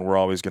something we're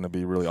always going to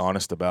be really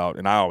honest about,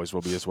 and I always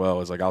will be as well.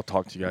 Is like, I'll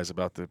talk to you guys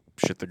about the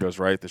shit that goes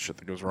right, the shit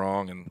that goes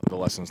wrong, and the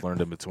lessons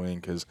learned in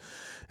between, because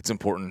it's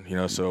important,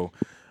 So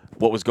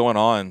what was going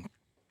on,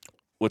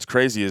 what's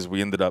crazy is we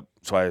ended up,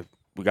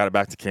 we got it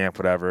back to camp,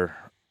 whatever.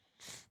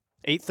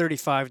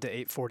 8:35 to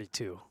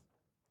 8:42.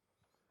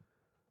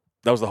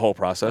 That was the whole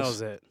process? That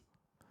was it.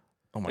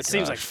 Oh my god! It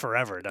seems like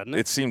forever, doesn't it?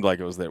 It seemed like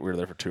it was that we were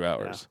there for 2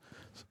 hours.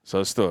 Yeah. So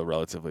it's still a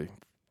relatively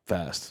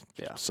fast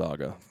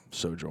saga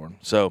sojourn.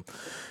 So,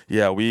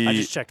 yeah, I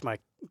just checked my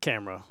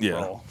camera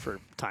roll for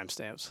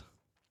timestamps.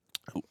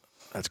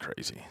 That's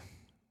crazy.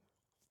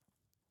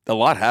 A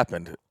lot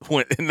happened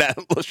in that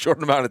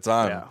short amount of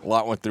time. Yeah. A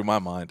lot went through my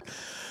mind.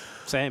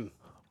 Same.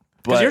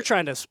 Because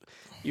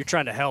you're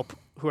trying to help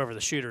whoever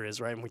the shooter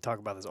is, right? And we talk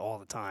about this all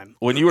the time.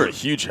 When you were a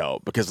huge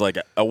help, because like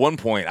at one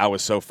point I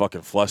was so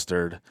fucking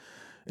flustered,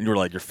 and you were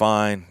like, "You're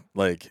fine."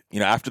 Like,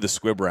 after the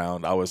squib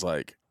round, I was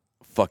like,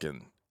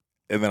 "Fucking."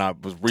 And then I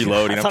was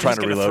reloading. I'm trying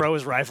to reload. Throw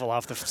his rifle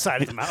off the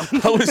side of the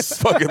mountain. I was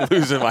fucking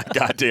losing my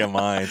goddamn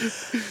mind.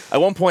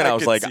 At one point, I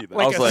was like,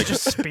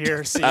 just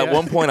spear. At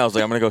one point, I was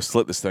like, I'm gonna go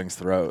slit this thing's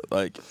throat.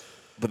 Like,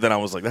 but then I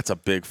was like, that's a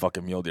big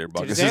fucking mule deer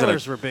buck. Dude, his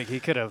antlers were big. He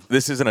could have.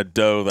 This isn't a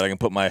doe that I can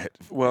put my.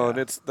 Well,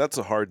 and that's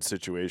a hard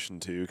situation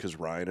too, because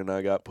Ryan and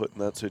I got put in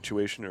that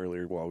situation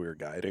earlier while we were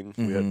guiding.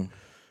 Mm-hmm. We had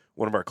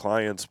one of our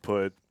clients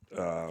put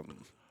a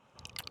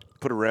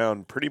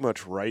round pretty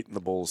much right in the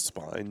bull's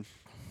spine,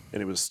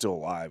 and it was still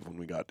alive when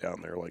we got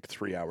down there like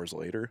 3 hours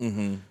later. Mm-hmm.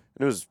 And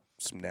it was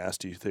some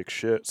nasty, thick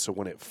shit. So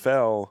when it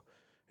fell,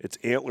 its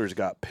antlers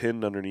got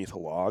pinned underneath a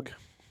log,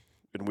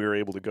 and we were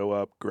able to go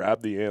up,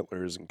 grab the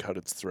antlers, and cut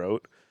its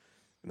throat.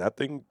 And that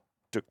thing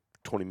took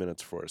 20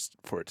 minutes for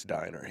it to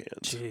die in our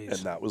hands. Jeez. And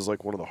that was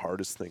like one of the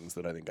hardest things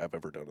that I think I've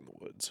ever done in the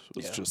woods. It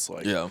was just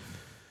like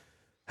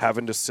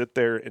having to sit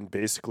there and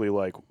basically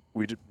like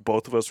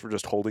both of us were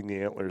just holding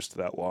the antlers to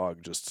that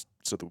log just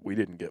so that we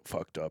didn't get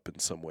fucked up in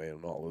some way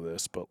in all of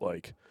this. But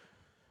like,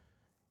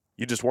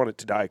 you just want it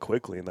to die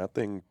quickly, and that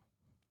thing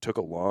took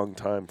a long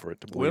time for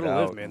it to bleed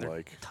out. Live, man. They're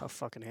like tough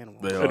fucking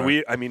animals.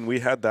 And we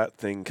had that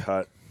thing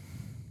cut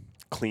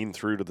clean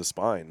through to the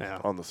spine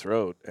on the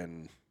throat,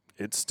 and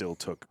it still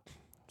took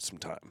some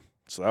time.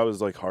 So that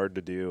was like hard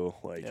to do.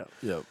 Like,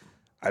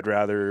 I'd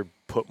rather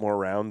put more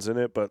rounds in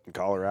it, but in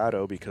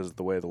Colorado, because of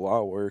the way the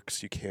law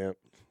works, you can't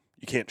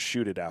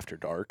shoot it after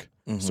dark.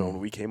 Mm-hmm. So when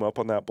we came up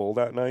on that bull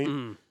that night,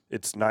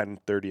 it's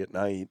 9:30 at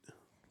night.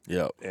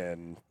 Yep.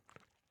 And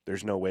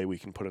there's no way we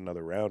can put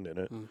another round in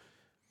it.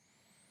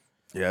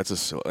 Yeah,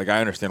 it's I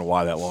understand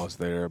why that law is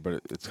there,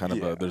 but it's kind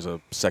of there's a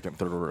second,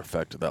 third order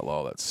effect of that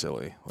law that's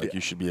silly. Like,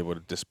 you should be able to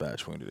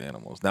dispatch wounded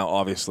animals. Now,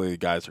 obviously,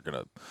 guys are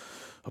gonna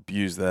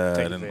abuse that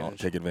and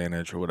take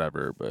advantage or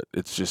whatever, but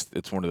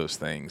it's one of those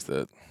things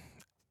that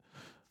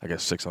I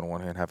guess 6 on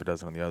one hand, half a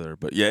dozen on the other.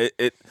 But yeah,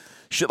 it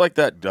shit like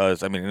that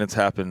does. I mean, and it's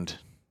happened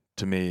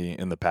to me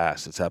in the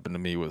past. It's happened to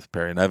me with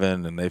Perry and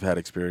Evan, and they've had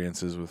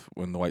experiences with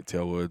when the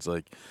whitetail woods.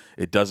 Like,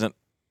 it doesn't.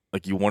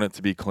 Like, you want it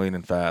to be clean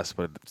and fast,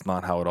 but it's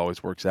not how it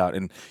always works out.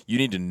 And you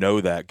need to know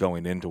that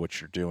going into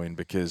what you're doing,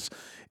 because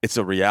it's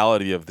a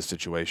reality of the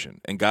situation.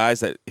 And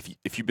guys, that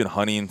if you've been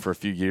hunting for a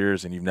few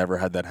years and you've never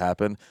had that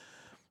happen,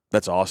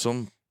 that's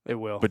awesome. It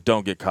will. But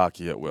don't get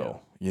cocky, it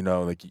will. Yeah.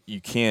 Like, you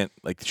can't,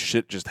 like,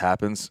 shit just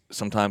happens.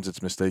 Sometimes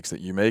it's mistakes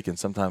that you make, and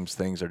sometimes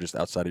things are just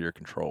outside of your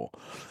control.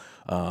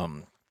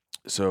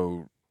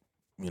 So,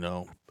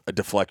 a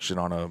deflection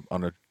on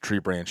a tree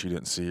branch you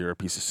didn't see, or a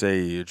piece of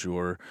sage,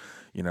 or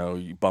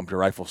you bump your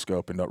rifle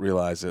scope and don't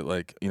realize it.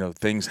 Like,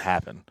 things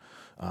happen.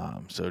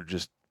 So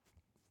just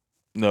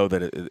know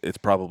that it's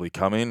probably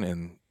coming,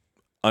 and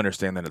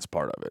understand that it's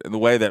part of it. And the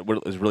way that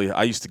is really,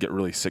 I used to get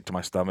really sick to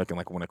my stomach and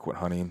like want to quit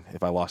hunting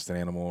if I lost an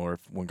animal or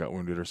if one got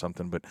wounded or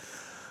something. But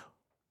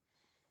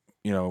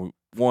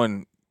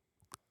one,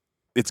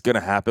 it's going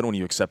to happen when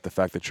you accept the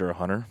fact that you're a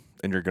hunter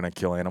and you're going to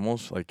kill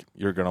animals. Like,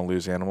 you're going to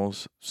lose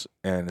animals.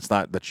 And it's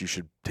not that you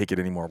should take it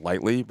any more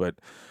lightly, but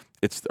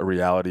it's a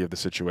reality of the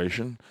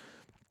situation.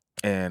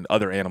 And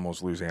other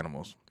animals lose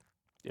animals.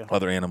 Yeah.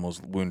 Other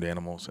animals wound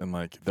animals, and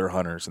like, they're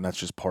hunters, and that's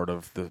just part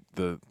of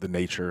the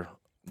nature,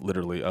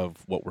 literally, of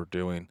what we're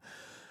doing.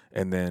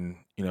 And then,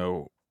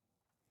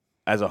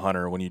 as a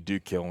hunter, when you do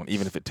kill one,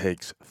 even if it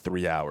takes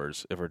 3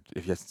 hours, if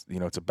it's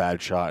a bad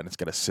shot and it's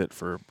got to sit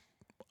for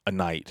a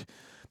night,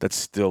 that's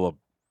still a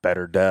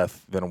better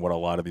death than what a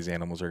lot of these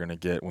animals are going to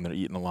get when they're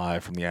eaten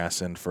alive from the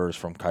ass end first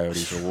from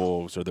coyotes or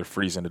wolves, or they're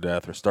freezing to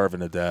death or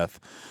starving to death,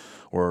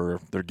 or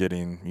they're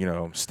getting,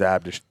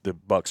 stabbed. The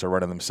bucks are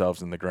running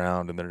themselves in the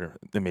ground and they're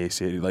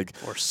emaciated.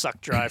 Or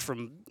sucked dry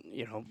from,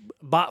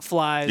 bot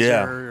flies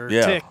Yeah, or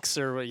yeah. ticks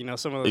or,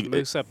 some of the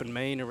moose up in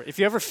Maine. Or if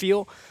you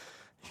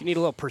need a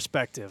little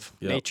perspective,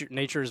 Yep.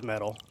 Nature is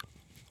Metal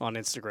on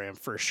Instagram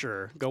for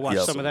sure. Go watch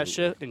Yep. some of that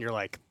shit and you're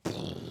like,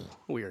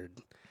 weird.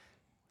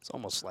 It's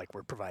almost like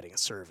we're providing a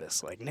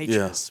service. Like,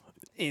 nature is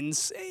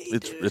insane.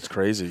 It's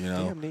crazy,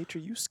 Damn, nature,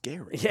 you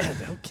scary. Yeah,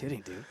 no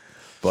kidding, dude.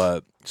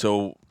 But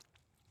so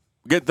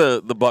get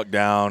the buck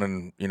down,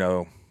 and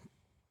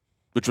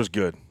which was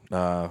good.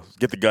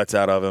 Get the guts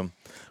out of him.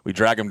 We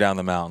drag him down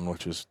the mountain,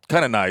 which was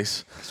kind of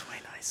nice. It's way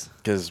nice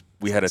Because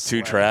we had a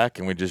 2-track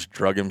and we just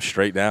drug him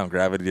straight down.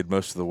 Gravity did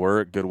most of the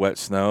work. Good wet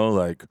snow.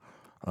 Like,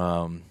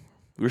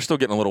 we were still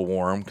getting a little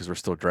warm because we're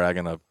still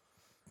dragging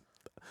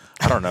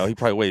I don't know. He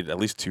probably weighed at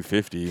least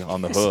 250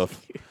 on the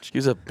hoof. He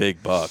was a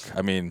big buck.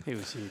 I mean, he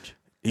was huge.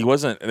 he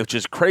wasn't, which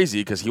is crazy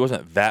because he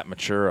wasn't that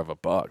mature of a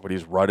buck, but he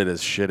was rutted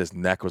as shit. His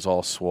neck was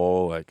all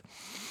swole. Like,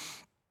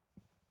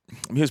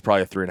 he was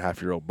probably a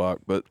 3.5-year-old buck,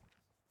 but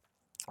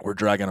we're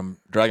dragging him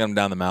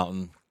down the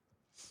mountain,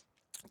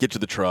 get to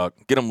the truck,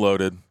 get him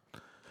loaded,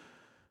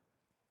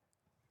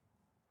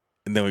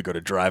 and then we go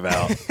to drive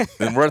out.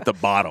 And we're at the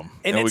bottom,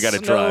 and we got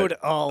to snowed drive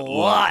a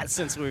lot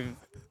since we've.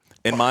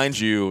 And mind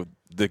you,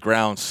 the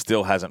ground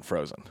still hasn't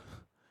frozen.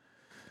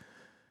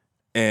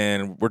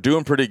 And we're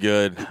doing pretty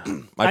good.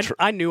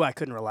 I knew I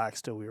couldn't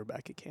relax till we were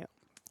back at camp.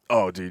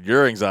 Oh, dude,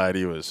 your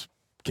anxiety was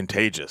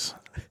contagious.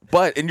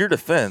 But in your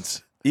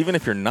defense, even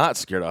if you're not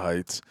scared of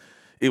heights,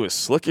 it was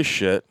slick as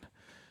shit.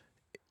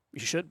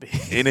 You should be.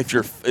 And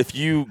if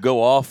you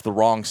go off the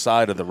wrong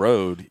side of the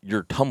road,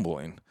 you're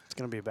tumbling. It's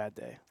going to be a bad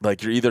day.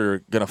 Like, you're either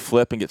going to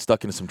flip and get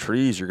stuck into some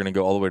trees, you're going to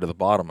go all the way to the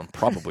bottom and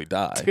probably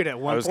die. Dude, at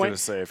one I was going point,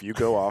 to say, if you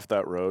go off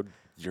that road,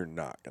 you're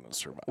not going to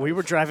survive. we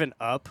were driving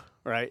up,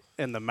 right,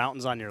 and the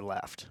mountain's on your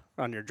left,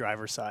 on your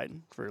driver's side,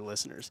 for your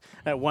listeners.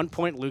 At one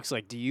point, Luke's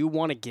like, do you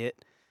want to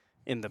get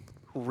in the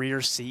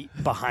rear seat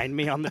behind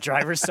me on the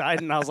driver's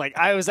side? And I was like,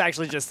 I was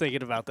actually just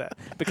thinking about that.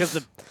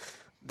 Because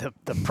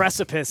the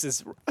precipice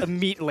is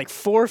like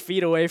 4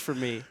 feet away from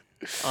me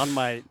on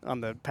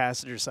the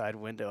passenger side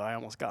window. I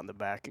almost got in the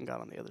back and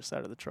got on the other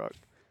side of the truck.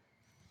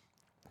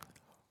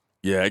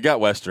 Yeah, it got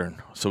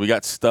western. So we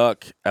got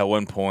stuck at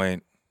one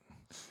point.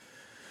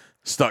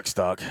 Stuck.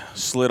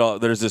 Slid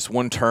off. There's this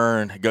one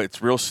turn.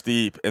 It's real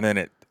steep, and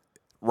then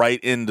right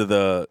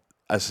into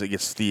as it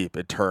gets steep,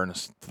 it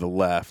turns to the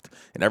left.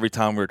 And every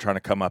time we were trying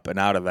to come up and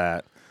out of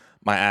that,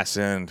 my ass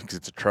end, because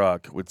it's a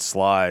truck, would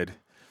slide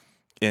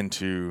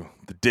into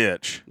the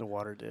ditch. The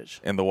water ditch.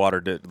 And the water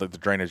ditch, like the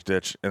drainage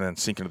ditch, and then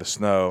sink into the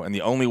snow. And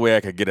the only way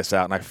I could get us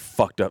out, and I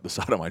fucked up the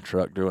side of my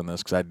truck doing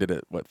this because I did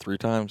it, 3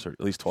 times or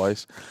at least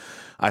twice.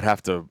 I'd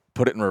have to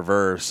put it in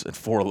reverse at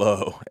 4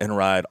 low and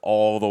ride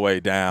all the way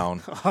down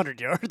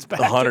 100 yards back.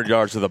 100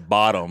 yards to the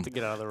bottom to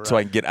get out of the road. so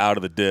I can get out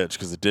of the ditch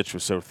because the ditch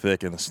was so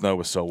thick and the snow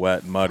was so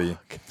wet and muddy.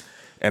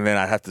 And then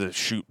I'd have to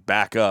shoot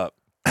back up.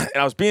 And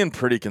I was being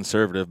pretty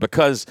conservative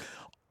because,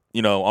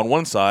 on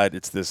one side,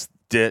 it's this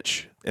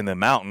ditch in the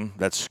mountain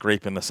that's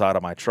scraping the side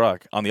of my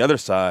truck. On the other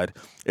side,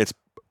 it's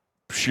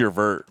sheer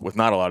vert with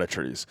not a lot of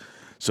trees.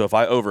 So if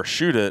I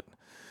overshoot it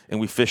and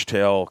we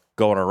fishtail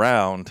going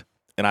around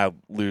and I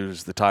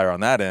lose the tire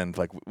on that end,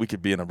 like, we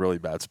could be in a really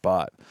bad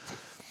spot.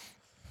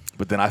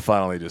 But then I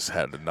finally just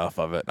had enough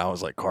of it, and I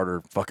was like,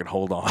 Carter, fucking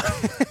hold on.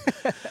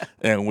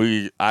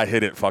 And I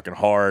hit it fucking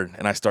hard,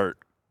 and I start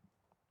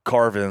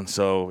carving.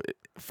 So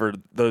for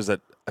those that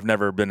have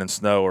never been in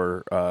snow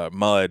or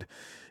mud,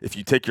 if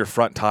you take your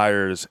front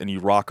tires and you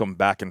rock them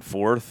back and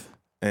forth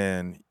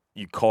and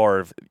you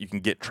carve, you can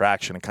get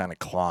traction and kind of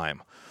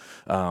climb.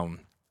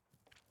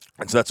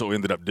 And so that's what we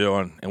ended up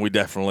doing. And we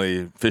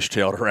definitely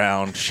fishtailed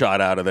around,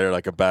 shot out of there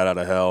like a bat out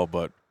of hell,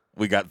 but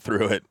we got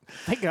through it.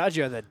 Thank God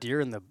you had that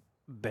deer in the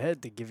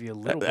bed to give you a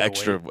little bit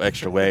of weight.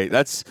 Extra weight.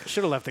 That's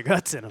should have left the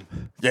guts in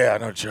him. Yeah,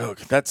 no joke.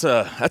 That's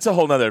a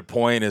whole nother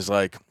point. Is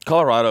like,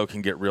 Colorado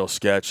can get real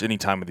sketch any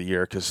time of the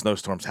year because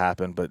snowstorms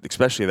happen, but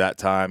especially that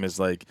time is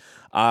like,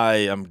 I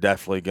am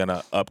definitely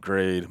gonna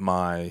upgrade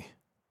my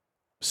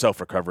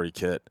self-recovery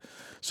kit.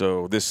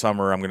 So this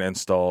summer I'm gonna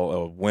install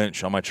a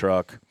winch on my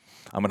truck.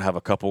 I'm gonna have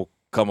a couple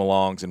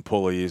come-alongs and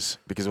pulleys,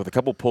 because with a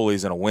couple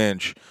pulleys and a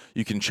winch,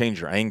 you can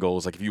change your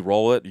angles. Like, if you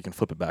roll it, you can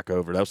flip it back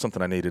over. That was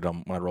something I needed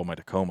when I rolled my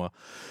Tacoma.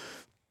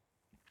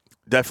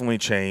 Definitely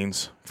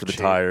chains for the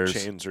Chain- tires.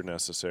 Chains are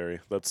necessary.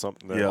 That's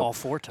something that, Yep. All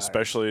 4 tires.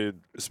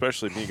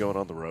 especially me going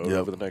on the road Yep.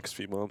 over the next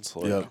few months.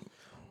 Like, Yep.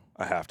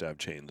 I have to have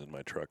chains in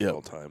my truck Yep. at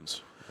all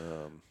times.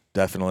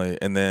 Definitely.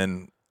 And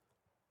then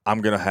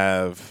I'm going to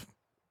have,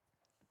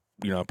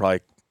 probably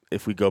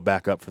if we go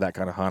back up for that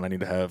kind of hunt, I need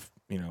to have,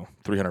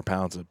 300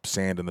 pounds of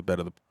sand in the bed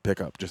of the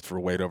pickup just for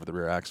weight over the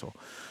rear axle.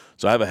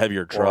 So I have a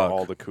heavier truck. Or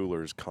all the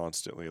coolers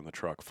constantly in the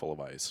truck full of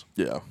ice.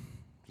 Yeah.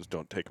 Just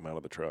don't take them out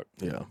of the truck.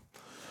 Yeah.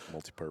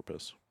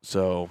 Multi-purpose.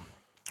 So,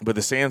 but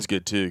the sand's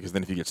good too, because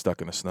then if you get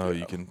stuck in the snow, Yeah.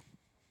 you can.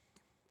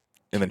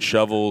 And then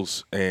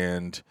shovels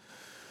and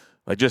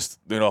like just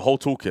a whole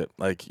toolkit.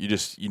 Like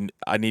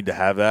I need to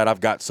have that.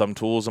 I've got some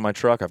tools in my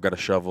truck. I've got a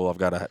shovel. I've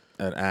got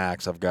an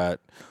axe. I've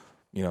got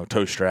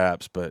tow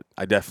straps, but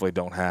I definitely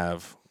don't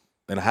have.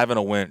 And having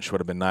a winch would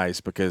have been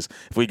nice because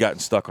if we gotten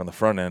stuck on the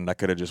front end, I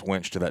could have just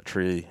winched to that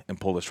tree and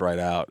pulled us right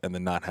out, and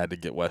then not had to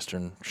get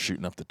Western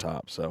shooting up the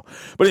top. So,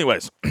 but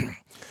anyways,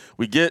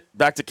 we get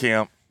back to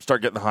camp,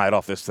 start getting the hide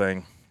off this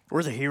thing.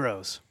 We're the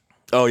heroes.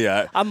 Oh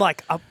yeah, I'm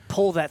like, I'll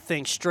pull that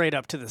thing straight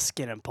up to the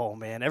skin and pole,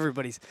 man.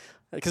 Everybody's,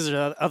 because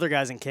there's other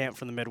guys in camp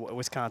from the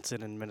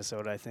Wisconsin and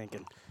Minnesota, I think,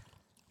 and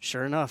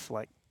sure enough,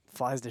 like,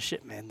 flies to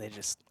shit, man. They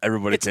just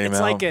everybody came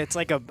out. It's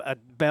like a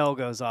bell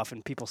goes off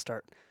and people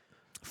start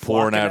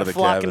flocking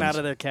out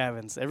of their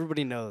cabins.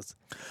 Everybody knows.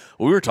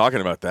 Well, we were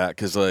talking about that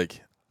because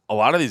like a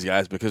lot of these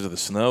guys, because of the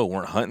snow,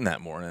 weren't hunting that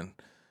morning.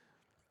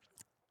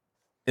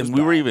 And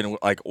we were even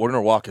like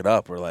ordering to walk it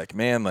up. We're like,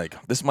 man, like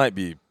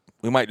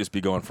we might just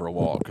be going for a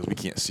walk because we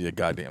can't see a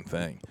goddamn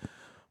thing.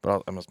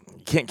 But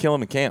you can't kill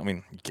them in camp. I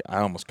mean, I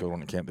almost killed one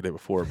in camp the day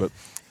before, but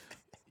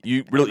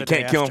you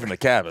can't kill them from the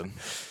cabin,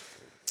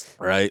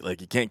 right?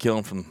 Like you can't kill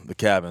them from the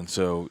cabin.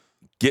 So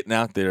getting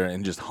out there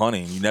and just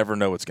hunting, you never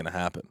know what's going to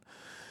happen.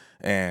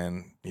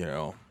 And,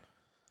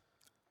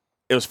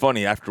 it was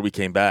funny after we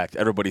came back,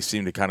 everybody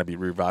seemed to kind of be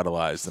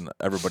revitalized and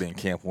everybody in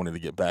camp wanted to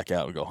get back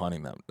out and go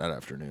hunting that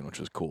afternoon, which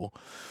was cool.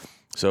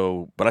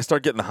 So, but I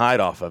started getting the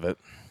hide off of it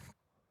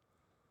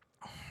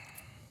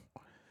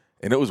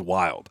and it was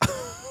wild.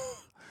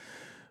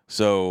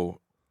 So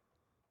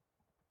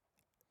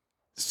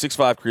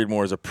 6.5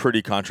 Creedmoor is a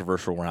pretty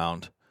controversial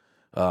round.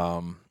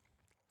 I'm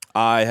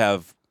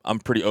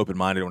pretty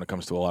open-minded when it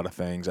comes to a lot of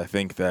things. I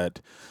think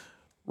that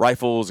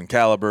rifles and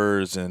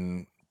calibers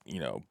and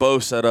bow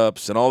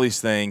setups and all these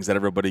things that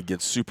everybody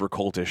gets super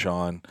cultish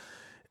on,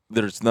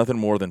 there's nothing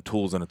more than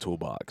tools in a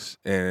toolbox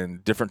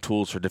and different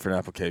tools for different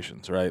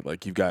applications, right?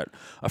 Like you've got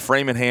a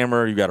framing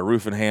hammer, you've got a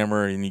roofing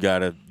hammer, and you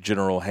got a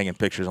general hanging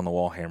pictures on the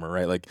wall hammer,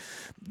 right? Like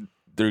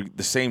the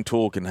same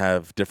tool can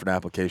have different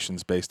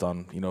applications based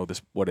on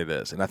what it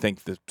is, and I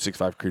think the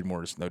 6.5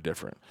 Creedmoor is no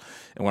different.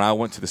 And when I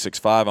went to the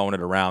 6.5, I wanted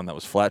a round that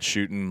was flat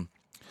shooting,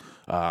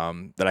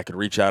 that I could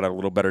reach out at a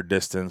little better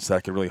distance, that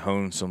I could really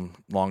hone some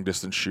long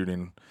distance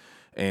shooting.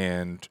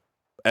 And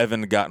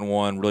Evan had gotten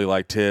one, really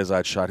liked his.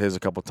 I'd shot his a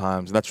couple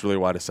times, and that's really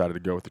why I decided to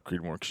go with the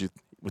Creedmoor. Because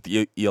with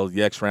the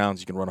ELDX rounds,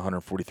 you can run a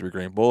 143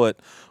 grain bullet,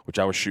 which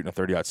I was shooting a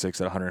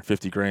 30-06 at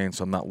 150 grain,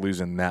 so I'm not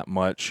losing that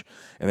much.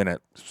 And then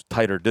at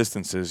tighter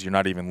distances, you're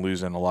not even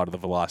losing a lot of the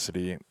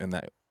velocity and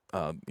that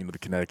the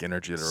kinetic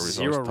energy that everybody's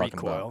always talking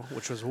about. Zero recoil,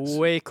 which was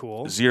way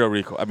cool. Zero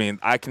recoil. I mean,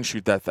 I can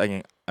shoot that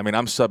thing. I mean,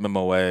 I'm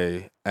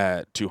sub-MOA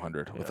at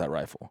 200 with that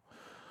rifle.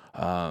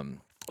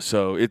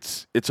 So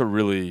it's a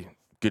really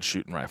good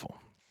shooting rifle.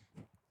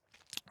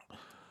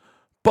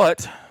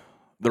 But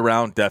the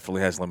round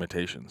definitely has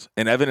limitations.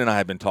 And Evan and I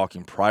have been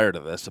talking prior to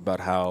this about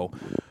how,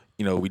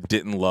 we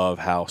didn't love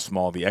how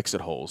small the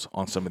exit holes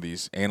on some of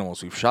these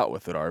animals we've shot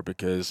with it are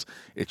because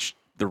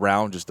the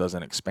round just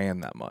doesn't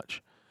expand that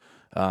much.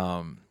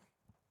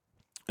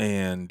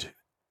 And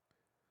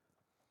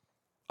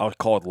I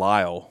called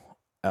Lyle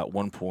at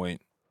one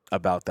point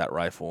about that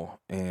rifle,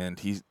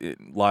 and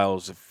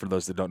Lyle's, for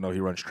those that don't know, he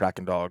runs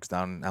tracking dogs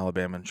down in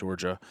Alabama and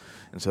Georgia,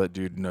 and so that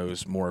dude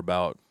knows more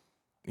about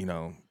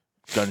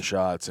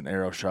gunshots and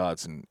arrow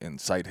shots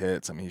and sight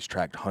hits. I mean, he's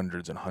tracked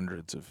hundreds and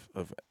hundreds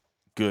of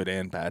good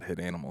and bad hit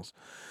animals,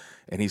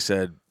 and he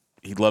said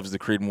he loves the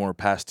Creedmoor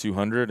past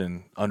 200,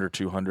 and under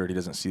 200 he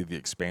doesn't see the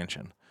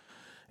expansion.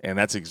 And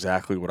that's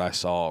exactly what I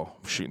saw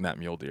shooting that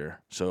mule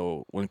deer.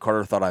 So when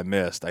Carter thought I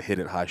missed, I hit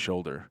it high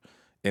shoulder,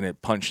 and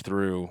it punched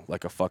through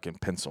like a fucking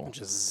pencil.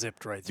 Just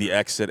zipped right through. The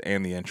exit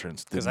and the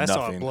entrance did nothing. Because I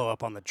saw it blow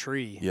up on the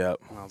tree. Yep.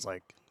 And I was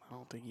like, I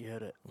don't think you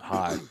hit it.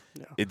 High.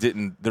 Yeah. It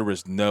didn't. There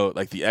was no,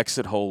 like, the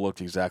exit hole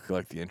looked exactly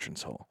like the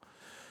entrance hole.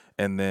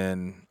 And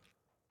then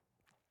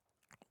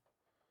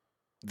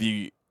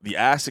the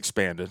ass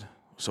expanded.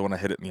 So when I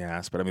hit it in the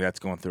ass, but I mean, that's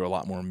going through a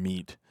lot more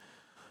meat.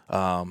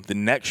 The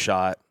neck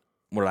shot,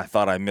 when I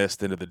thought I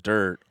missed into the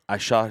dirt, I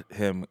shot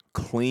him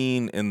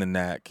clean in the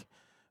neck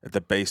at the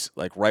base,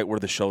 like right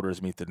where the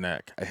shoulders meet the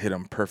neck. I hit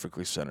him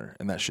perfectly center,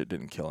 and that shit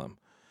didn't kill him.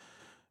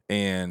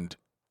 And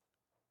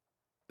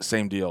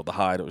same deal, the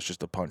hide, it was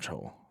just a punch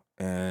hole.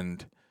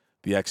 And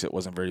the exit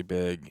wasn't very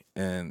big,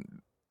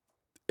 and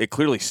it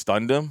clearly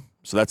stunned him.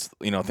 So that's,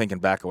 thinking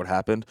back at what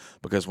happened,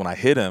 because when I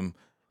hit him,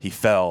 he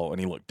fell and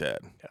he looked dead.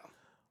 Yeah.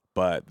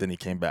 But then he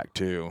came back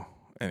too,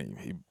 and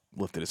he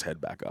lifted his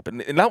head back up. And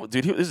that,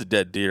 dude, this is a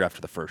dead deer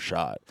after the first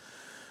shot.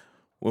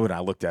 When I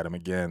looked at him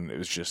again, it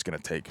was just going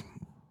to take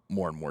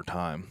more and more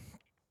time.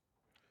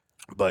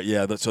 But,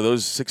 yeah, so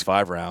those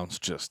 6.5 rounds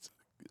just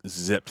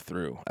zipped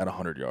through at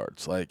 100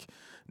 yards. Like,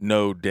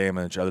 no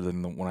damage other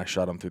than when I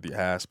shot him through the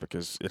ass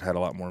because it had a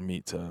lot more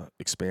meat to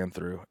expand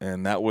through.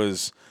 And that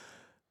was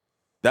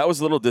a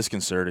little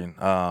disconcerting.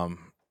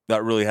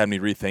 That really had me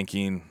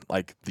rethinking,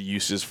 like, the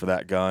uses for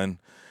that gun.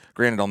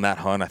 Granted, on that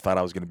hunt, I thought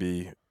I was going to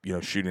be,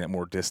 shooting at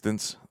more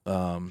distance.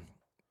 But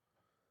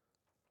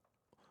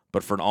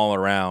for an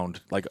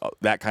all-around, like,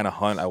 that kind of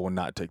hunt, I will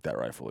not take that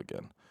rifle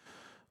again.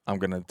 I'm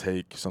going to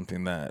take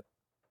something that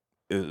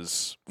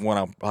is, one,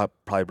 I'll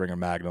probably bring a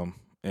Magnum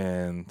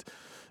and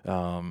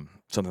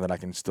something that I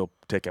can still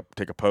take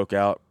a poke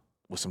out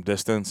with some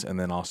distance, and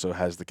then also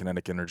has the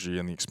kinetic energy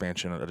and the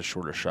expansion at a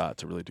shorter shot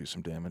to really do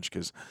some damage,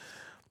 because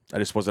I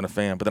just wasn't a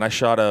fan. But then I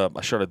shot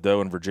a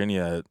doe in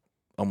Virginia at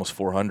almost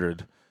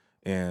 400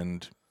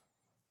 and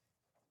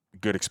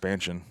good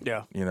expansion.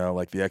 Yeah.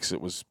 Like the exit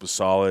was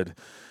solid.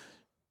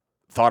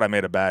 Thought I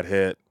made a bad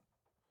hit.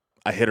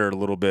 I hit her a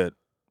little bit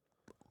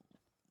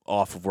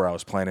off of where I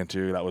was planning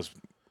to.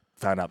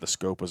 Found out the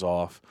scope was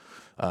off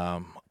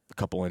a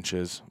couple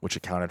inches, which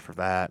accounted for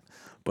that.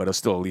 But it was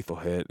still a lethal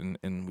hit,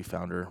 and we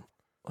found her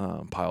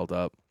piled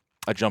up.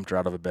 I jumped her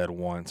out of a bed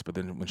once, but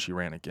then when she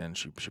ran again,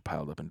 she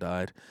piled up and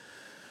died.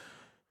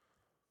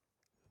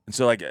 And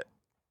so, like,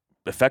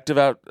 effective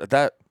out at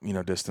that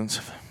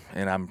distance,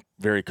 and I'm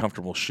very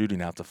comfortable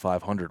shooting out to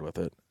 500 with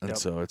it. And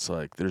so it's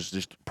like there's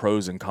just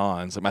pros and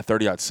cons. Like my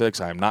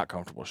 30-06, I am not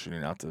comfortable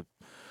shooting out to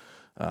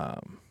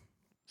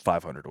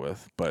 500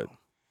 with, but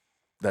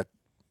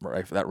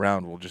that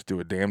round will just do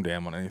a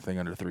damn on anything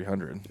under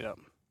 300. Yep.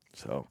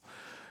 So,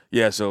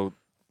 yeah. So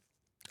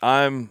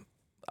I'm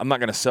not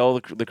going to sell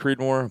the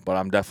Creedmoor, but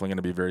I'm definitely going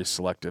to be very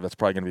selective. That's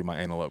probably going to be my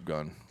antelope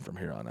gun from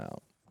here on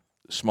out.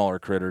 Smaller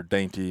critter,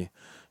 dainty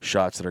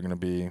shots that are going to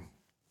be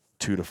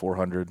 200 to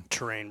 400.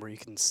 Terrain where you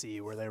can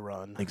see where they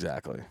run.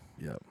 Exactly.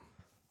 Yep.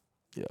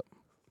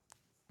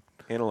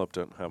 Antelope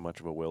don't have much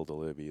of a will to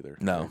live either.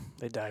 No.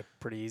 They die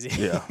pretty easy.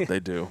 Yeah, they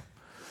do.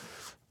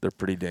 They're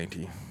pretty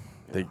dainty. Yeah.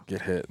 They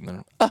get hit and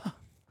then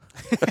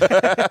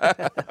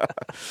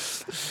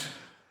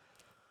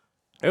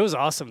It was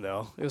awesome,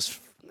 though. It was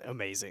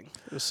amazing.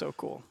 It was so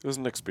cool. It was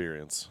an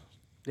experience.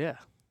 Yeah.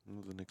 It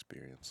was an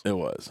experience. It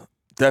was.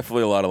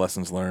 Definitely a lot of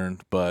lessons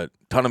learned, but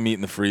ton of meat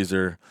in the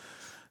freezer.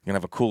 Gonna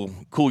have a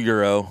cool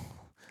Euro.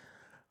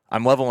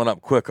 I'm leveling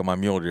up quick on my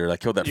mule deer. I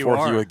killed that You fourth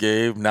are. ewe with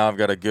Gabe. Now I've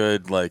got a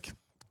good,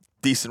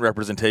 decent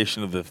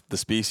representation of the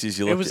species.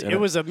 You look. It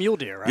was a mule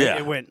deer, right?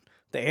 Yeah.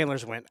 The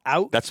antlers went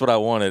out, That's what I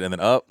wanted, and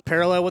then up.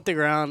 parallel with the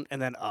ground, and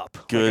then up.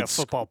 Good like a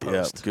football yeah,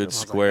 post. good And I was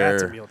like, square.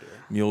 That's a mule deer.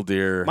 Mule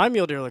deer. My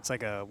mule deer looks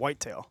like a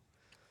whitetail.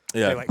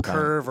 Yeah. They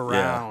curve Yeah.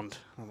 around.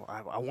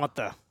 I want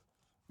the.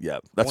 Yeah.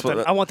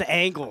 I want the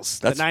angles,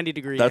 the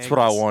 90-degree. That's what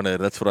I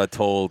wanted. That's what I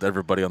told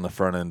everybody on the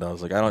front end. I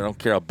was like, I don't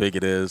care how big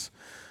it is.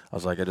 I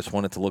was like, I just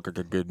want it to look like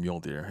a good mule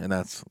deer, and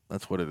that's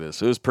what it is.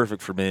 So it was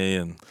perfect for me,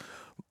 and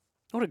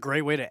What a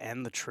great way to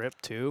end the trip,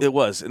 too. it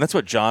was. And that's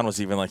what John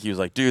was even like. He was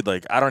like, dude,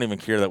 I don't even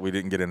care that we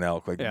didn't get an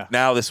elk. Yeah.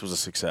 Now this was a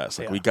success.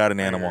 Yeah, we got an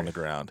I animal on agree. the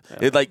ground.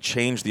 Yeah. It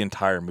changed the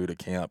entire mood of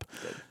camp.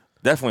 Good.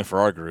 Definitely for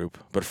our group,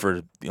 but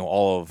for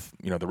all of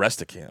the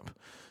rest of camp.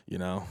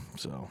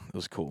 So it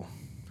was cool.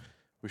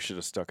 We should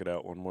have stuck it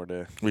out one more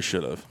day. We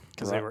should have.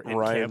 Because they were in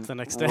Ryan, camp the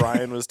next day.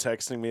 Ryan was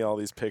texting me all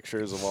these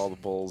pictures of all the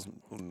bulls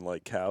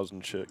and cows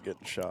and shit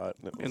getting shot.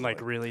 And it was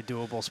in really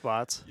doable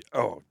spots.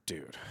 oh,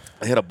 dude.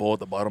 I hit a bull at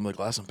the bottom of the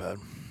glassing pad.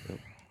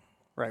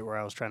 Right where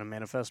I was trying to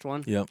manifest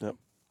one. Yep.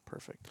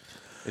 Perfect.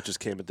 It just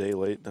came a day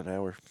late, an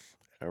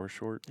hour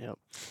short. Yep.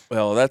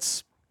 Well,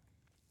 that's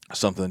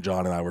something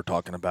John and I were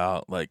talking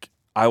about.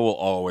 I will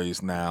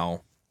always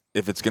now,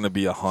 if it's going to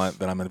be a hunt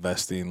that I'm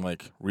investing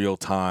real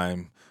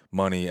time,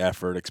 money,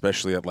 effort,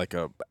 especially at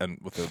and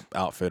with an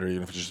outfitter,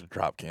 even if it's just a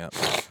drop camp,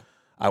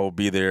 I will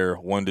be there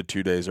 1 to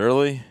 2 days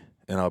early,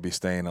 and I'll be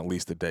staying at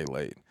least a day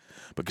late.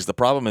 Because the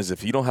problem is,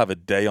 if you don't have a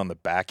day on the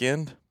back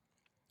end,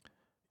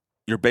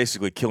 you're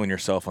basically killing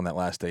yourself on that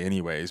last day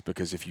anyways,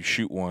 because if you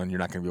shoot one, you're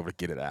not going to be able to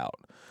get it out.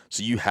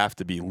 So you have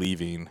to be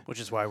leaving. Which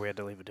is why we had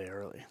to leave a day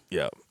early.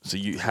 Yeah. So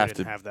you We have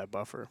didn't to have that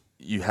buffer.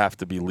 you have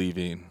to be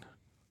leaving,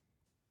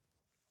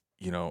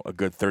 a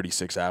good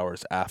 36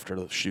 hours after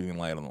the shooting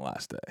light on the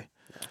last day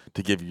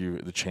to give you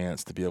the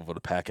chance to be able to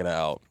pack it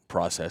out,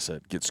 process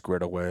it, get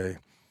squared away,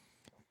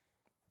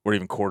 or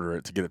even quarter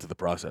it to get it to the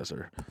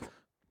processor.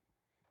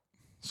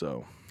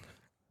 So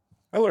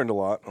I learned a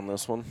lot on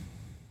this one.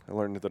 I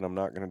learned that I'm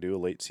not going to do a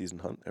late season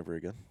hunt ever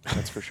again.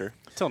 That's for sure.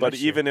 But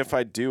even if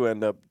I do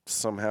end up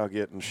somehow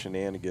getting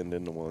shenaniganed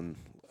into one,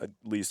 at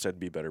least I'd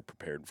be better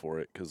prepared for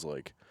it, because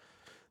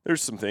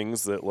there's some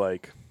things that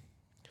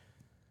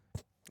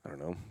I don't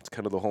know. It's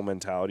kind of the whole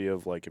mentality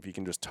of if you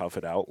can just tough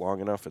it out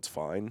long enough, it's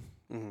fine.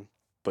 Mhm.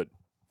 But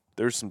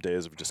there's some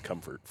days of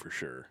discomfort for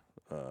sure.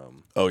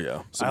 oh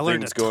yeah. Some I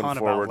learned things a going ton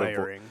forward about of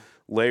layering.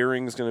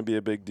 layering is going to be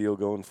a big deal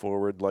going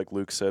forward. Like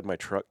Luke said, my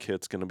truck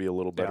kit's going to be a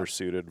little better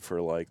suited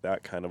for like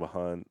that kind of a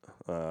hunt.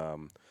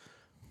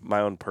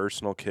 My own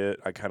personal kit,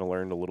 I kind of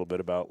learned a little bit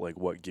about like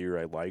what gear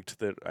I liked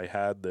that I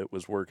had that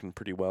was working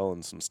pretty well,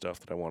 and some stuff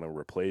that I want to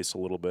replace a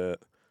little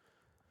bit.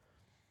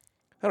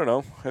 I don't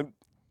know.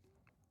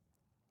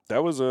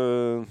 That was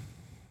a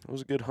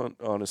good hunt,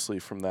 honestly,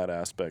 from that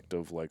aspect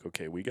of like,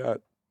 okay, we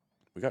got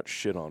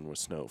shit on with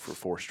snow for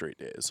 4 straight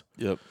days.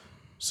 Yep.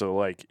 So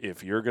like,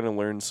 if you're gonna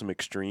learn some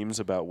extremes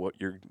about what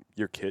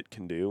your kit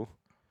can do,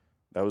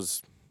 that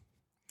was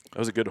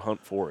a good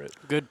hunt for it.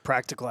 Good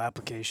practical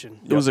application.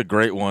 It was a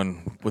great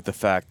one with the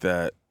fact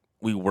that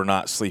we were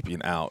not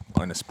sleeping out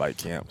on a spike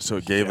camp, so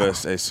it gave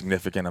us a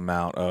significant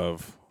amount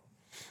of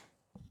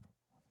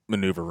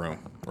maneuver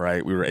room.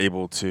 Right, we were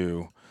able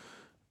to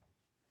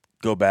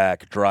go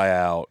back, dry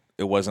out.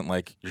 It wasn't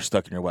like you're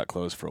stuck in your wet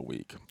clothes for a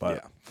week.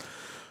 But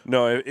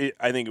no,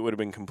 I think it would have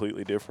been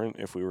completely different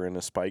if we were in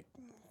a spike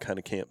kind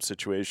of camp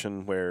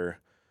situation where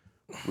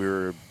we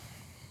were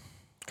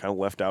kind of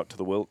left out to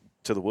the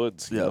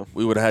woods. You know?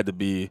 We would have had to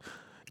be.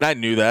 And I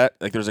knew that.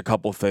 Like, there's a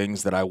couple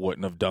things that I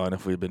wouldn't have done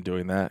if we'd been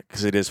doing that,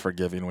 because it is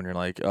forgiving when you're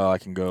like, oh, I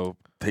can go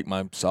take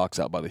my socks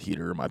out by the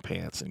heater or my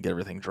pants and get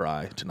everything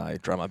dry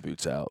tonight, dry my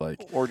boots out,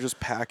 like, or just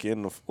pack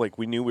in. Like,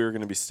 we knew we were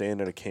going to be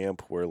staying at a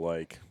camp where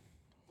like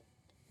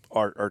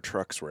our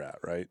trucks were at,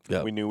 right?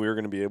 Yep. We knew we were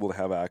going to be able to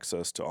have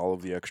access to all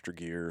of the extra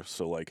gear,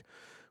 so like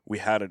we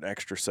had an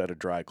extra set of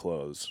dry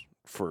clothes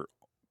for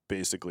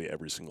basically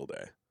every single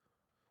day.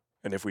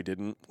 And if we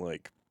didn't,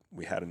 like,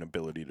 we had an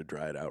ability to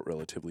dry it out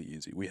relatively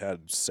easy. We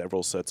had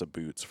several sets of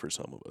boots for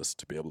some of us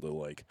to be able to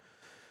like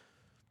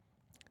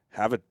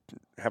have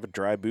a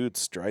dry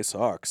boots, dry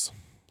socks.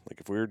 Like,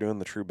 if we were doing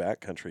the true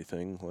backcountry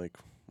thing, like,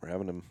 we're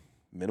having to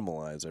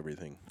minimalize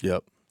everything.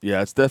 Yep.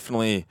 Yeah, it's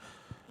definitely,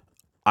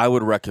 I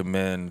would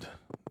recommend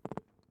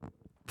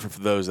for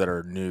those that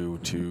are new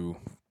to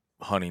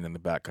hunting in the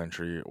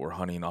backcountry or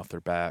hunting off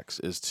their backs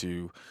is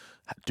to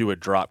do a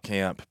drop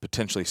camp,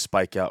 potentially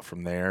spike out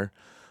from there,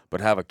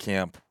 but have a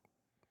camp,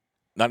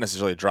 not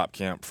necessarily a drop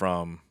camp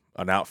from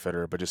an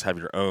outfitter, but just have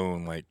your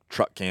own like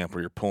truck camp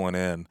where you're pulling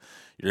in.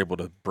 You're able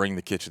to bring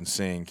the kitchen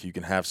sink. You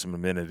can have some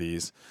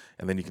amenities,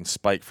 and then you can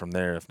spike from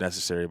there if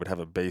necessary, but have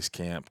a base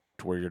camp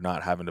to where you're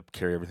not having to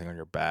carry everything on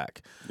your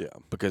back. Yeah.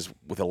 Because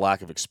with a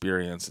lack of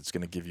experience, it's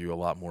going to give you a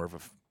lot more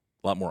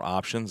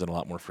options and a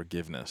lot more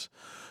forgiveness.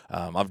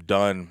 I've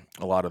done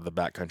a lot of the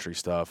backcountry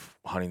stuff,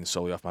 hunting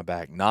solely off my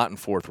back, not in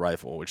fourth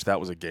rifle, which that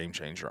was a game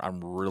changer.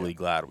 I'm really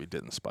glad we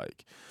didn't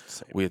spike.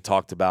 Same. We had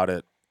talked about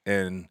it,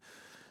 and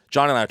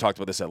John and I talked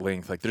about this at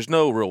length. Like, there's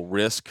no real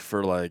risk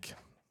for like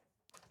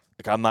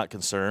I'm not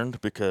concerned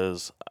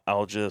because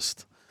I'll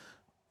just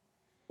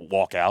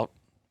walk out.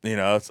 You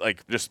know, it's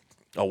like just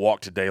a walk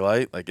to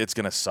daylight. Like, it's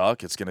gonna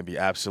suck. It's gonna be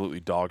absolutely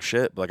dog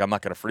shit. But like, I'm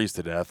not gonna freeze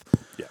to death.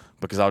 Yeah.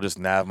 Because I'll just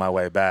nav my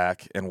way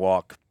back and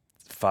walk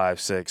 5,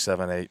 6,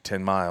 7, 8,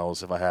 10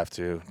 miles if I have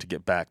to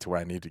get back to where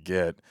I need to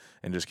get,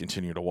 and just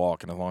continue to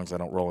walk. And as long as I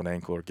don't roll an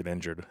ankle or get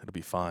injured, it'll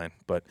be fine.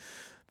 But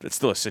it's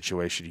still a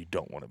situation you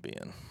don't want to be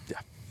in.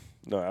 Yeah.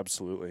 No,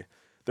 absolutely.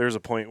 There's a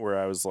point where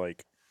I was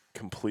like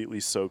completely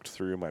soaked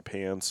through. My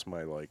pants,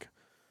 my like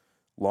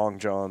long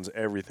johns,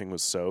 everything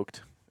was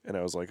soaked. And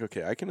I was like,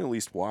 okay, I can at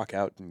least walk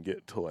out and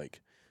get to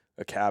like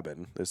a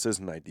cabin. This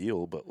isn't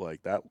ideal, but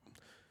like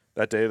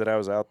that day that I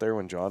was out there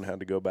when John had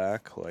to go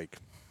back, like,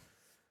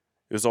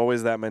 it was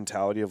always that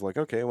mentality of like,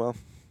 okay, well,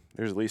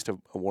 there's at least a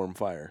warm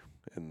fire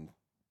and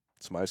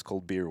some ice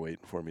cold beer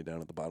waiting for me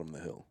down at the bottom of the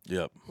hill.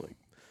 Yep. Like,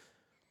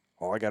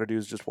 all I got to do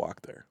is just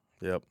walk there.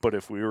 Yep. But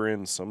if we were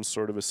in some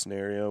sort of a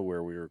scenario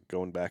where we were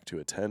going back to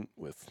a tent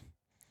with,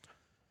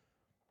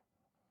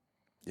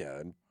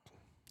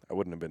 I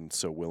wouldn't have been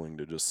so willing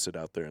to just sit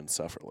out there and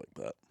suffer like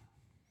that.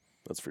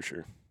 That's for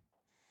sure.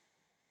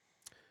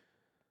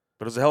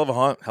 But it was a hell of a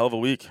hunt, hell of a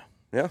week.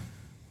 Yeah.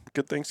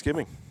 Good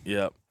Thanksgiving.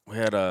 Yep. We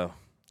had a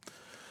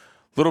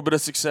little bit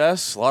of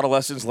success, a lot of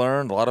lessons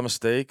learned, a lot of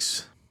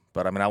mistakes.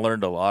 But, I mean, I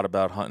learned a lot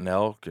about hunting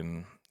elk,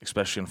 and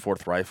especially in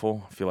fourth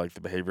rifle. I feel like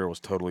the behavior was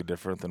totally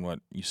different than what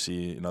you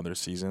see in other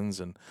seasons.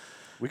 And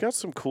we got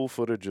some cool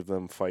footage of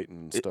them fighting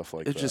and stuff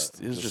like that.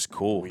 It was just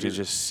cool to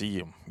just see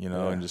them, you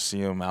know, and just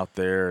see them out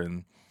there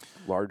and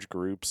large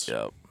groups.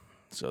 Yeah.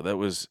 So it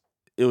was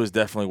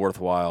definitely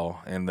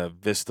worthwhile, and the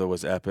vista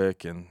was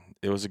epic, and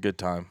it was a good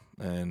time.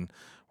 And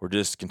we're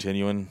just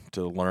continuing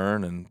to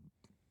learn and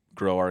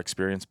grow our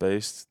experience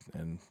base,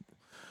 and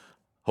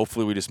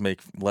hopefully we just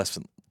make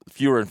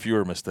fewer and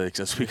fewer mistakes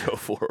as we go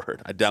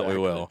forward. I doubt we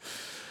will.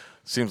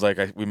 Seems like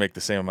we make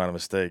the same amount of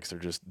mistakes. They're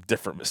just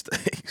different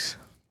mistakes.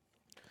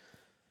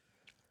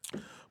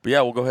 But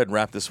yeah, we'll go ahead and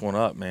wrap this one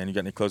up, man. You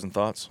got any closing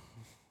thoughts?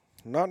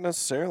 Not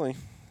necessarily.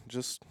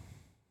 Just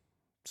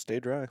stay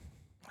dry.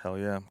 Hell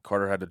yeah.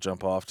 Carter had to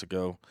jump off to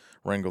go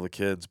wrangle the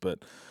kids, but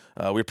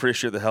we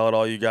appreciate the hell out of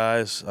all you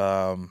guys.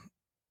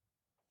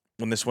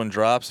 When this one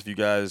drops, if you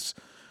guys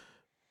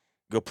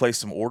go place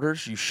some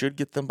orders, you should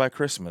get them by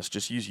Christmas.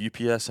 Just use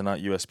UPS and not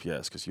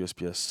USPS, because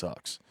USPS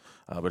sucks.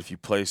 But if you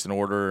place an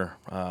order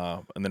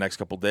in the next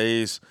couple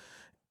days,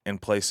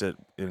 and place it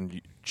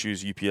and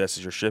choose UPS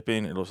as your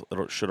shipping.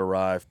 It should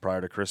arrive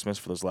prior to Christmas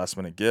for those last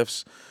minute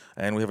gifts.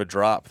 And we have a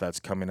drop that's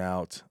coming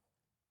out.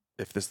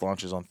 If this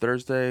launches on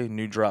Thursday,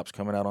 new drops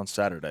coming out on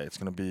Saturday. It's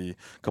going to be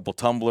a couple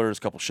tumblers, a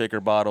couple shaker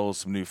bottles,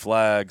 some new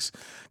flags,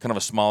 kind of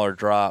a smaller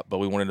drop, but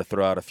we wanted to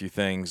throw out a few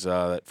things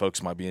that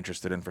folks might be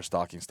interested in for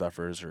stocking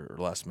stuffers or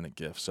last minute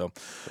gifts. So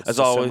as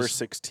December always,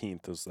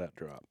 16th is that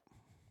drop.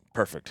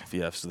 perfect.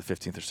 Yeah, so the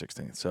 15th or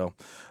 16th. So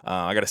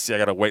I got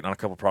to wait on a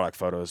couple product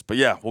photos. But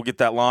yeah, we'll get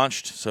that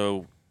launched.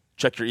 So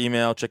check your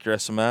email, check your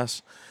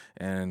SMS,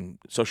 and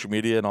social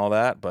media and all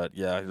that. But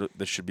yeah,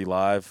 this should be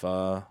live.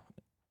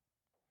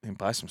 And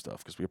buy some stuff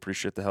because we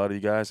appreciate the hell out of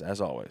you guys as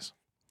always.